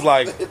 I was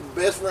like,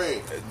 Best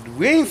friend.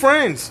 we ain't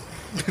friends.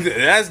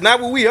 That's not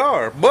what we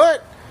are.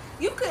 But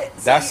You could.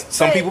 that's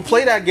some people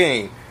play that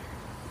game.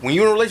 When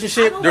you're in a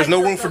relationship, there's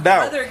no room for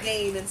doubt. Other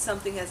game and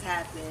something has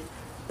happened,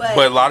 but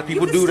But a lot of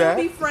people you do can that.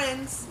 still be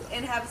friends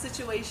and have a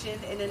situation,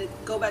 and then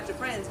go back to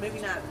friends.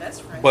 Maybe not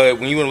best friends. But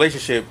when you're in a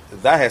relationship,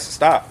 that has to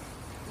stop.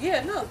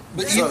 yeah, no.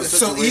 But So even, the so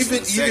situation even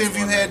with sex if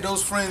you one had night.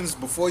 those friends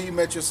before you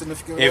met your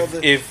significant If-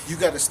 other, if- you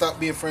got to stop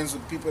being friends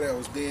with people that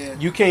was there.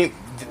 You can't.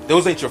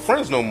 Those ain't your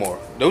friends no more.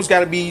 Those got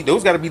to be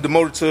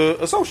demoted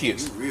to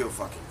associates. You real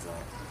fucking drunk.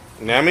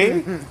 You know what I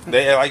mean?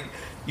 They like,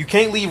 you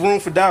can't leave room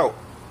for doubt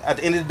at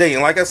the end of the day.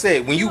 And like I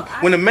said,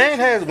 when a man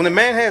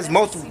has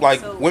multiple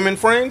like women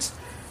friends,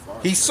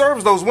 he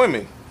serves those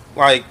women.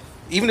 Like,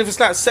 even if it's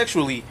not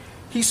sexually,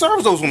 he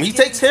serves those women. He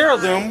takes care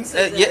of them.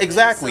 Yeah,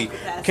 exactly.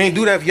 Can't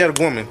do that if you had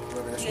a woman.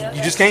 Yeah,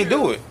 You just that's can't true.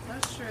 do it.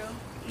 That's true.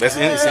 It's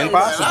Man, I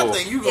impossible.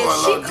 think you going a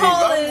If little she deep.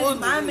 I calling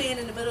wouldn't- my man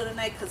in the middle of the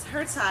night because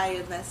her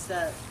tire messed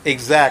up,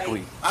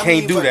 Exactly. I Can't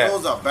mean, do but that.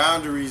 Those are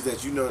boundaries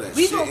that you know that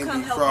We shouldn't gonna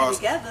come be help you crossed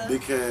together.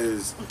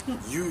 because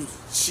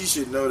she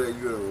should know that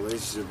you're in a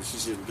relationship, and she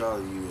shouldn't call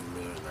you in the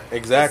middle of the night.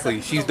 Exactly.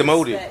 Some people She's don't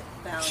demoted. respect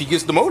boundaries. She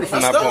gets demoted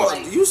from That's that still,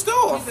 point. you still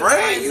a We've been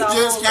friend. friends You our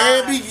just whole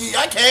can't lives. be.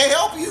 I can't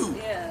help you.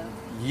 Yeah.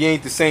 You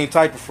ain't the same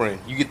type of friend.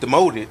 You get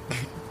demoted.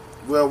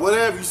 Well,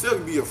 whatever. You still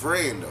can be a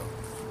friend though.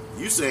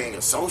 You saying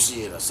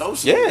associate?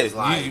 Associate? Yeah, is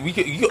like, you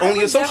can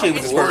only associate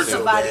with this Never person.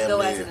 somebody Damn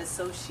though near. as an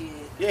associate.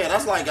 yeah,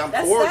 that's like I'm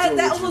That's cordial that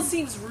with almost you.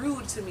 seems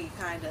rude to me,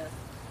 kind of.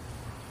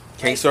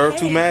 Can't serve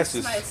two hey,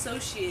 masters. This is my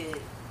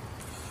associate.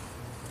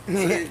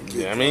 Get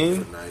Yeah, I drunk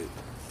mean- for night.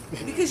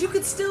 Because you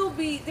could still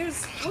be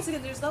there's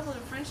level of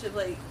friendship,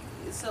 like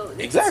so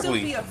you Exactly.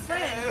 could still be a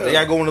friend. They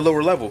gotta go on the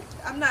lower level.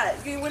 I'm not.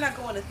 We're not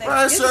going to Bro,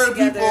 there's Thanksgiving certain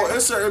together. people.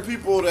 There's certain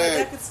people Like, that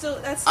that could still.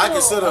 That's I still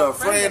consider a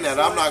friend of that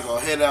I'm not sorts.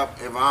 gonna hit up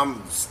if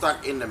I'm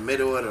stuck in the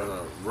middle of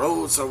the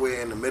road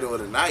somewhere in the middle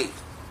of the night.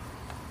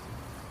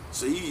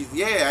 So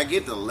I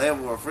get the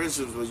level of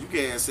friendships, but you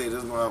can't say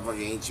this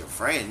motherfucker ain't your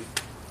friend.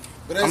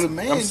 But as a I'm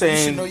man, you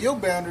saying- should know your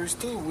boundaries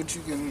too. What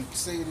you can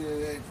say to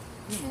that,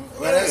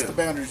 well, Yeah. that's the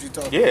boundaries you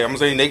talk. Yeah, I'm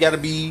saying they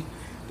can't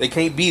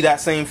be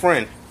that same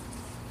friend.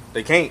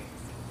 They can't.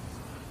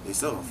 They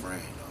still a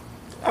friend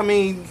though. I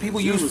mean, people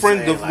You use was friend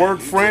saying, the like, word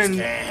you friend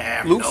just can't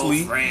have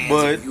loosely, no friends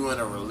but if you in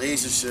a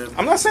relationship.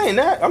 I'm not saying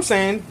that. I'm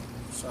saying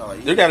So,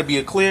 like, there got to be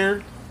a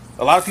clear.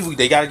 A lot of people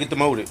they got to get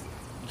demoted.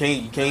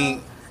 You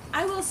can't.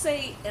 I will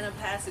say, in a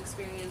past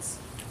experience,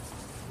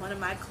 one of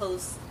my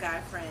close guy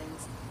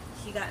friends,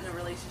 he got in a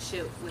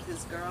relationship with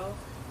his girl,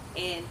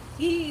 and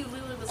he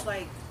literally was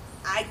like,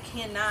 "I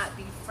cannot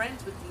be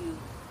friends with you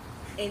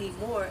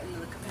anymore in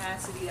the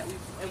capacity that we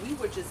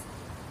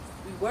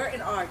were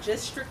and are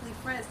just strictly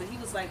friends." But he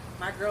was like,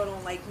 "My girl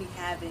don't like me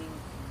having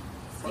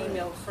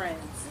female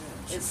friends,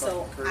 Yeah, and she's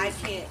so fucking I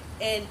crazy. can't."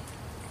 And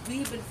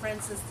we've been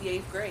friends since the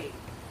 8th grade,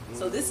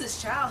 so this is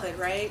childhood,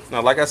 right?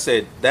 Now, like I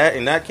said, that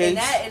in that case,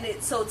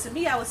 So to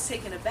me, I was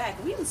taken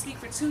aback. We didn't speak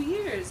for 2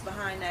 years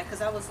behind that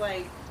because I was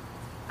like,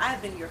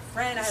 I've been your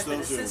friend, I have been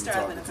a Still shouldn't sister, be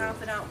I've been a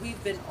talking to confidant.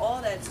 We've been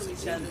all that to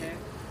each other.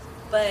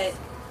 But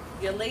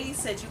your lady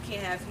said you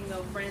can't have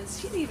female friends.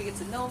 She didn't even get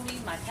to know me,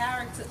 my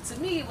character. To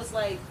me, it was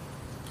like,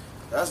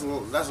 that's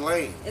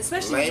lame.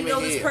 especially lame when you know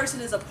in this here. person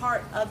is a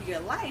part of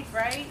your life,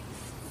 right?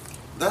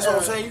 That's what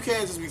I'm saying. You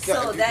can't just be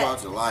cutting people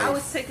out your life. I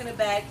was taken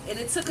aback, and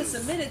it took us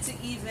a minute to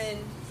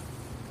even,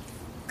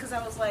 because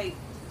I was like,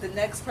 the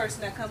next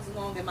person that comes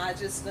along, am I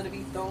just going to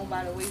be thrown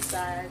by the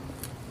wayside?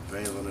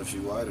 Depends on if she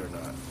white or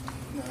not.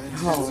 No, it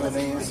depends on the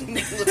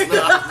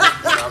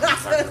answer.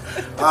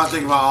 I was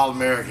thinking about All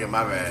American.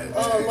 My bad.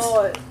 Oh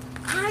Lord!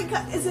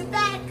 Is it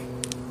back?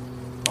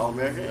 All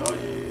American. Oh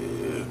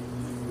yeah.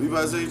 What you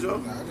about to say, Joe?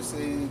 No, I just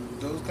say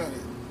those kind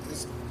of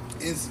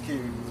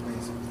insecurities,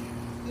 basically.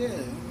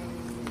 Yeah,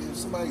 if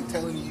somebody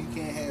telling you you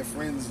can't have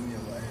friends in your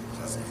life,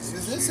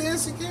 It's this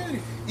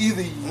insecurity.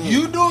 Either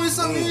you doing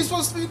something you ain't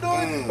supposed to be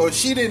doing, or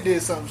she done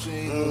did something she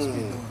ain't supposed to be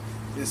doing.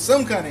 There's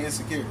some kind of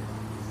insecurity.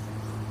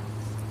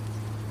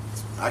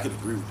 I could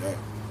agree with that.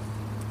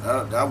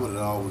 That would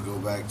always go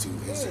back to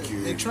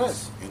insecurity and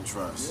trust. And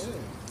trust. Yeah.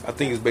 I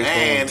think it's based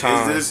And on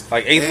time. is this,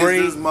 Like 8th is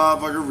grade. this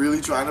motherfucker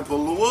really trying to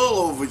pull the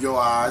wool over your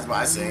eyes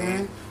by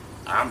saying,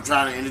 I'm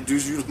trying to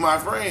introduce you to my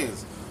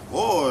friends?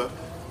 Or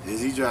is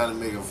he trying to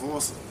make a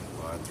foursome?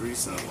 Or a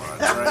threesome? Or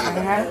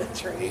a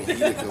train? He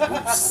the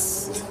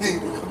caboose.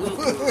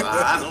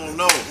 I don't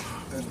know.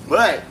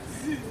 But,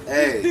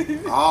 hey,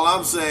 all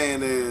I'm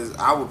saying is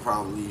I would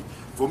probably,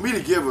 for me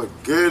to give a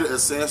good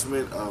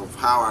assessment of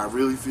how I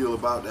really feel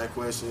about that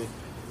question,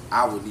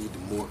 I would need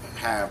to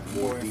have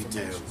more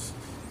details.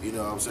 You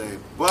know what I'm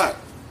saying? But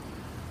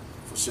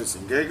for shits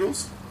and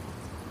giggles,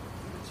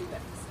 What you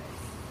got to say?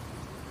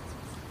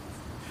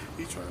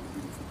 he trying to be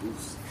the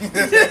caboose.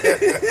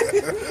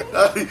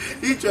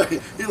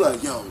 He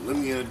like, yo, let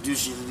me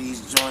introduce you to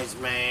these joints,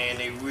 man.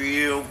 They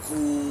real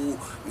cool.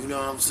 You know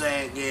what I'm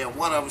saying? Yeah,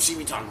 one of them, she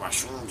be talking about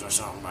shrooms or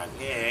something. Like,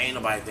 yeah, ain't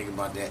nobody thinking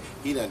about that.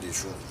 He done did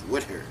shrooms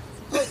with her.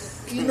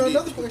 You know,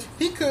 another question.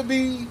 He could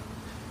be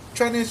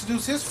trying to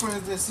introduce his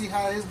friends and see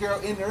how his girl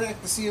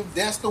interact to see if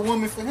that's the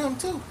woman for him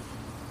too.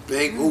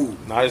 Big ooh.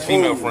 Not his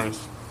female friends.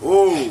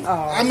 Ooh.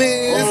 I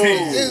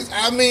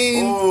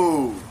mean,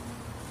 Ooh.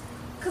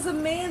 Because a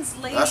man's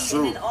lady, That's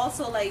true. and then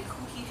also like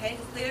who he hangs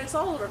with, it's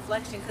all a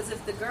reflection. Because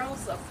if the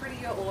girls are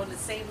prettier or on the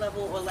same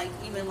level, or like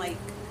even like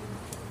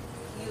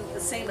you the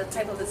same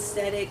type of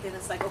aesthetic, then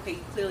it's like okay,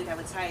 you clearly have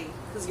a type.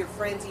 Because your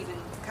friends even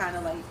kind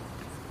of like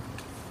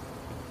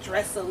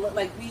dress a look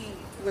like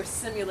we're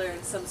similar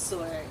in some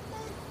sort,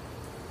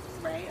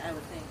 right? I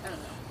would think. I don't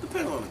know.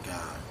 Depends on the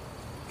guy.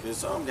 Because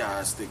some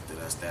guys stick to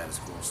that status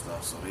quo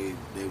stuff, so they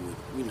would,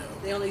 you know.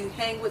 They only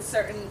hang with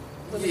certain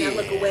women that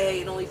look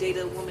away and only date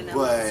a woman that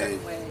looks a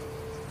certain way.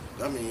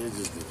 I mean, it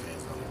just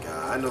depends on the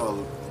guy.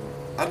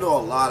 I know a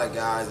lot of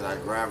guys that I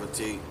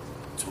gravitate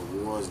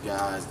towards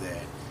guys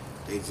that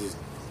they just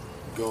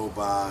go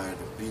by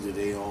the beat of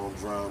their own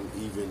drum,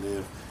 even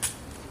if,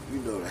 you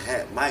know, the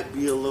hat might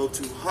be a little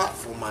too hot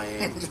for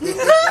Miami. But, you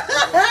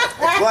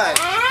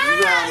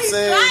know what I'm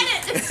saying?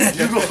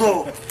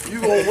 You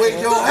gonna wear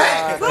your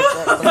hat. You know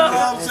what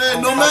I'm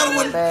saying? No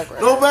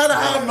matter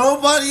how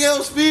nobody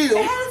else feels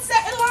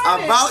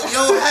about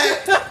your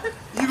hat,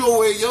 you gonna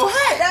wear your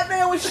hat. That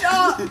man was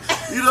sharp.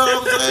 You know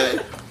what I'm saying?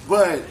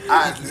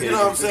 But you know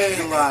what I'm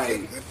saying?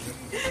 Like,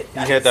 He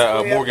had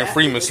that Morgan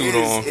Freeman suit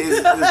on.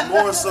 it's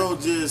more so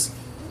just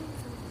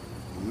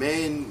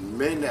men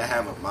that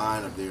have a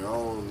mind of their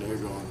own. They're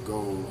gonna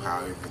go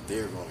however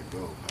they're gonna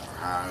go, or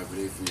however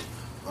they feel.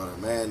 But a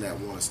man that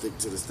want to stick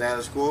to the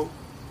status quo,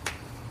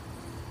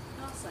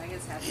 Also, I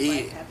guess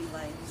happy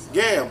life. So.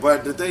 yeah.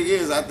 But the thing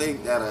is, I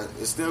think that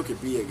it still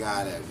could be a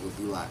guy that would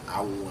be like,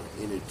 I want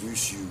to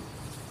introduce you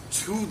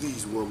to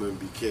these women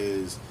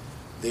because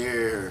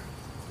they've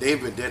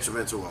been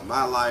detrimental in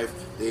my life.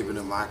 They've been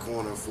in my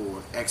corner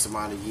for X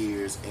amount of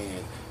years,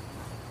 and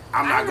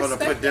I'm not going to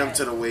put them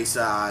to the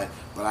wayside,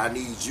 but I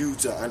need you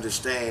to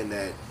understand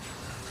that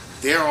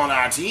they're on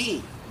our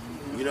team.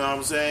 You know what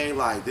I'm saying?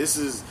 Like, this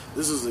is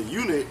a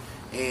unit,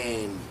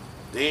 and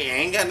they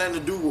ain't got nothing to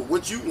do with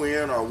what you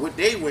wearing or what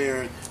they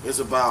wearing. It's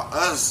about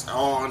us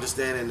all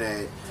understanding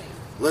that,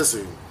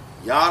 listen,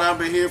 y'all done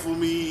been here for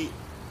me.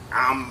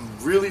 I'm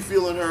really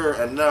feeling her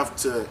enough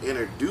to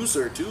introduce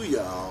her to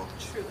y'all.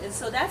 True. And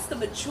so that's the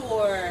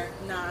mature,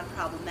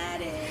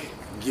 non-problematic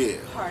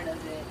part of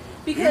it.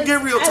 Because you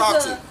get real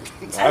toxic.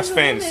 That's as a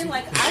fantasy. woman,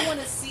 like, I want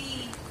to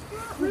see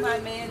who my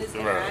man is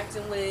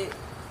interacting with,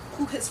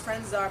 who his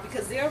friends are,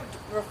 because they're a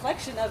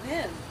reflection of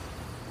him.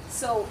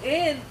 So,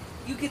 and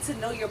you get to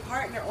know your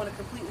partner on a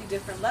completely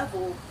different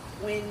level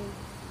when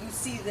you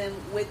see them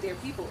with their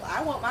people.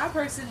 I want my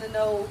person to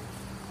know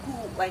who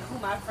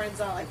my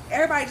friends are. Like,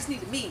 everybody just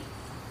need to meet,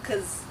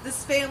 because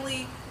this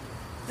family,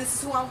 this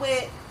is who I'm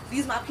with,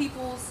 these my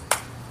peoples,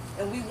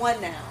 and we one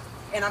now.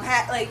 And I'm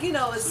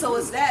so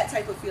it's that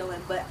type of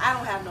feeling, but I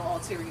don't have no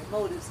ulterior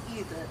motives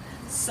either.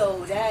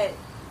 So that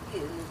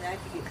can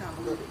get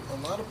convoluted. A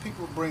lot of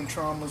people bring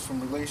traumas from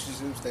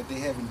relationships that they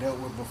haven't dealt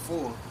with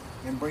before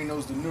and bring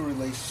those to new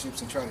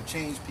relationships and try to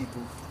change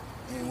people.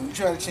 And when you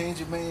try to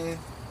change a man,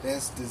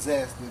 that's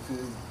disaster.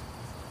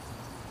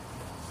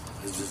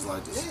 It's just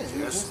like this. It's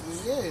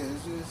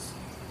just...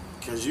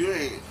 Because you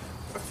ain't...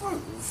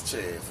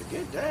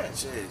 forget that.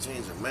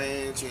 Change a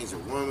man, change a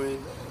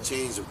woman,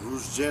 change a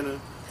Bruce Jenner.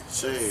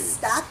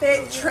 Stop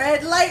it.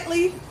 Tread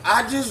lightly.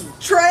 I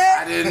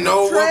didn't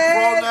know what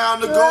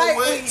pronoun to go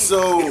with,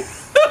 so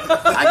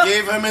I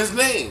gave him his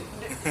name.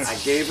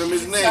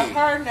 Stop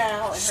her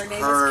now, and her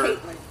name is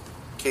Caitlyn.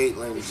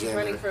 Caitlyn She's Jenner.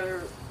 running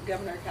for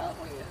governor of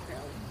California,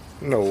 apparently.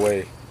 No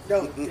way.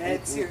 No,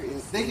 dead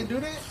serious. They can do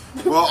that?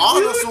 Well,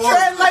 Arnold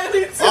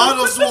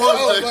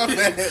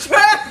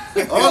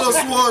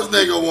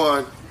Schwarzenegger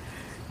won.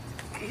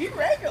 He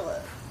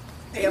regular.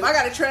 Damn, I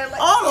gotta tread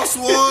like Arnold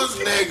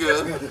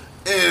Schwarzenegger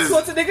is...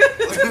 Schwarzenegger?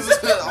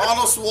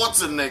 Arnold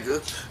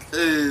Schwarzenegger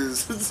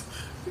is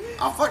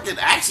a fucking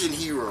action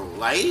hero.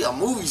 Like, he a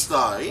movie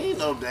star. He ain't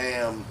no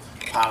damn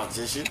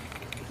politician.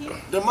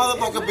 The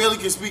motherfucker barely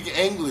can speak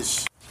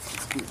English.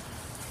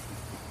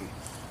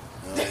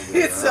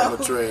 So,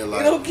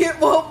 you don't get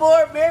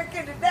more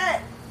American than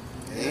that.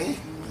 Yeah.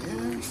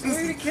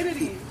 Harry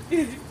Kennedy.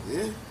 Yeah.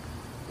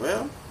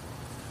 Well,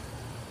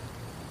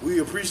 we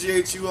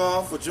appreciate you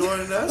all for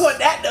joining us. On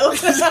that note,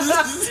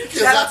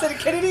 shout out to the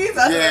Kennedys.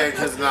 Yeah,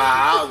 because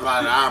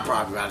I'm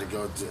probably about to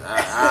go to.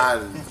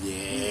 I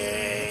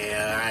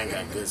ain't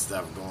got good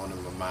stuff going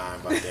in my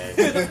mind about that.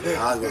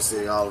 I was gonna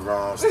say all the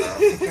wrong stuff,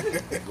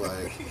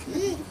 but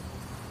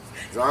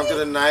drunk of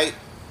the night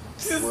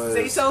was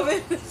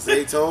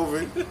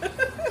Zaytoven.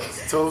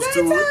 Toast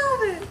to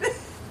it.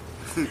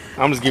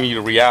 I'm just giving you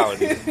the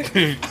reality.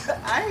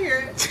 I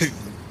hear it.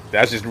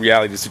 That's just the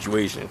reality of the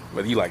situation,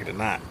 whether you like it or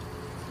not.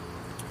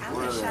 I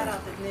want to shout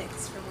out the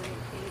Knicks for winning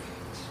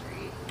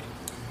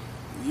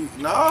 8 straight.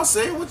 No,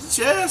 say it with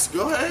your chest.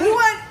 Go ahead. We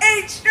won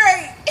 8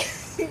 straight.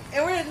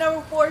 And we're the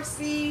number 4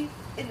 seed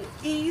in the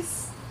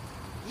East.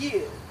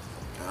 Yeah.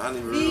 I ain't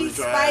even really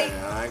trying.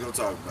 I ain't gonna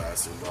talk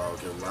basketball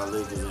because my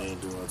Lakers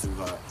ain't doing too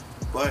hot.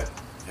 But,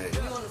 hey. We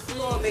on the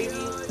floor, baby.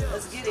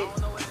 Let's get it.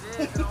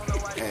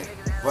 Hey,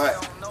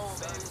 but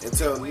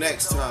until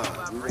next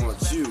time, we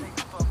want you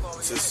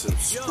to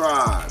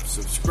subscribe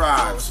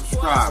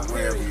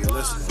wherever you're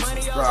listening.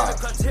 Subscribe.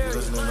 If you're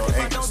listening on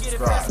Anchor,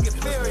 subscribe. If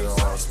you're listening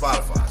on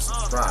Spotify,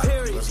 subscribe. If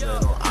you're listening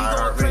on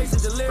iHeartRadio,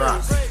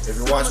 subscribe. If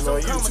you're watching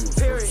on YouTube,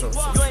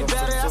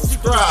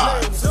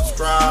 subscribe.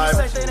 My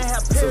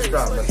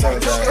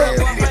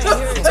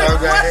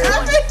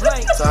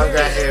tongue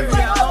got heavy.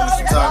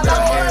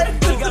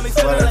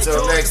 But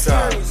until next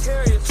time, we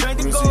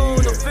see you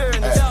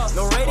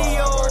no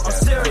radio, I'm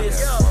serious.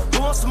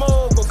 Who wants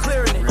smoke or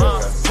clearing it?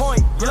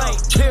 Point blank,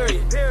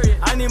 period.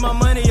 I need my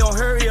money on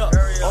hurry up.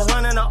 Or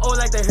running the O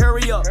like they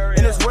hurry up.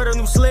 And it's where the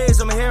new slaves,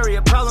 I'm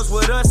Harriet. Problems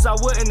with us, I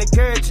wouldn't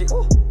encourage it.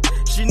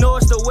 She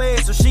knows the way,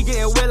 so she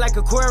getting wet like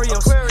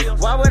aquariums.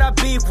 Why would I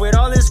beef with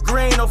all this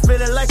grain? I'm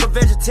feeling like a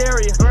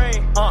vegetarian.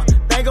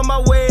 Think of my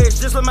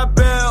ways, just like my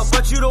belt,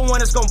 but you the one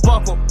that's gon'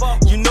 buckle.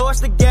 You know it's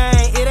the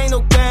gang, it ain't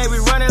no gang. We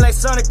running like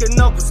Sonic and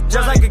Knuckles.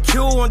 Just like a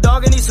Q on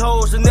dogging these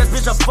hoes. And this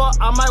bitch I fuck,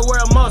 I might wear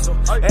a muzzle.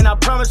 And I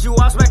promise you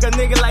I'll smack a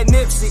nigga like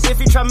Nipsey if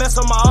he try mess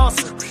on my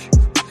awesome.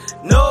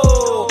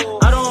 No,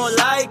 I don't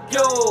like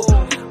you.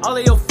 All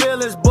of your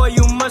feelings, boy,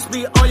 you must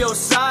be on your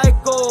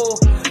cycle.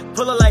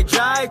 Pull it like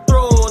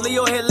Jythro,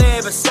 Leo hit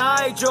laying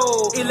beside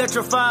you.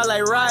 Electrify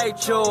like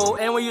Raicho.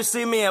 And when you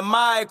see me in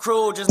my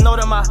crew, just know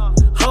that my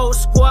whole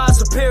squad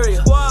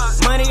superior.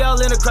 Money all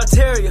in the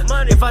criteria.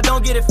 If I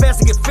don't get it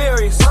fast, I get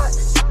furious.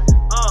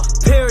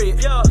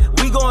 Period.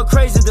 We going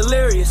crazy,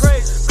 delirious.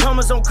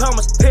 Commas on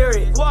commas,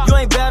 period. You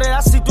ain't bad at,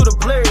 I see through the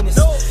blurriness.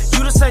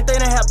 You the same thing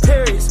that have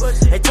periods.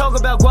 They talk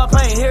about guap,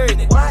 I ain't hearing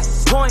it.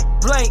 Point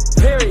blank,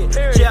 period.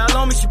 Yeah, I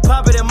on me, she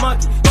poppin' that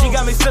monkey. She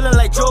got me feeling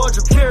like George,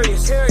 I'm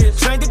curious.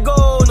 Trained to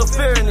go, no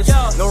fear in this.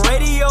 No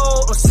radio,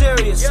 I'm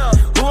serious.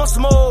 Who wants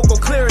smoke, I'm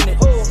clearing it.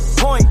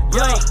 Point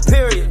blank,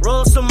 period.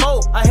 Roll some more,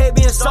 I hate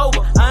being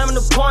sober. I am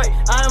the point,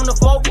 I am the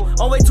focal.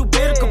 I'm way too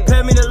big to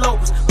compare me to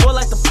locals. More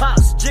like the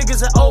pops,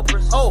 jiggers and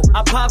Oprah. Oh,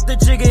 I pop the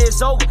jigger,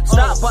 it's over.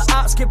 Stop, but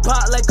ops get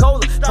popped like cola.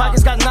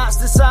 Pockets got knots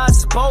the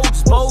size of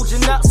bulges.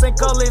 Bulging out, same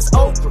color as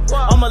Oprah.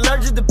 I'm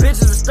allergic to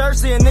bitches that's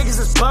thirsty and niggas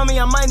that's bummy.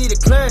 I might need a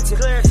clarity.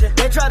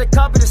 They try to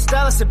copy the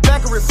style and sit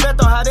back and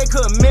reflect on how they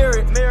couldn't mirror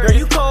it. Girl,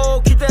 you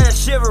cold, keep that ass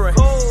shivering.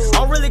 I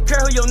don't really care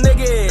who your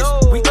nigga is.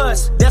 We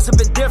us, that's a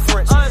bit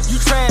different. You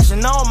trash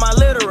and all my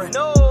littering.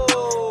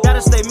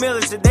 Gotta stay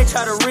militant, they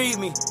try to read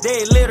me,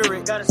 they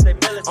illiterate.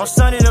 I'm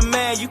Sonny the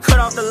Man, you cut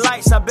off the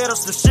lights, I bet I'm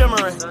still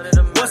shimmering.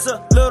 What's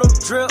a little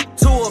drip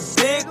to a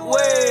big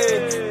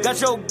wave? Got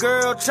your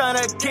girl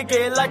tryna kick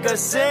it like a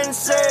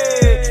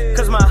sensei.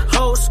 Cause my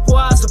whole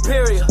squad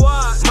superior.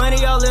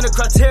 Money all in the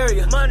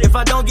criteria. If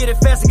I don't get it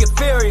fast, I get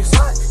furious.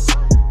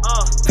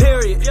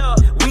 Period.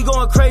 We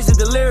going crazy,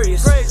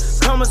 delirious.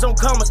 Commas on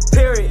commas,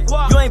 period.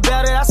 You ain't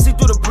bad at, I see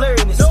through the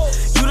blurriness.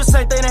 You the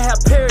same thing that have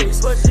periods.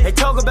 They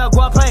talk about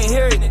guap, I ain't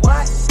hearing it.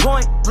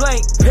 Point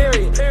blank, period.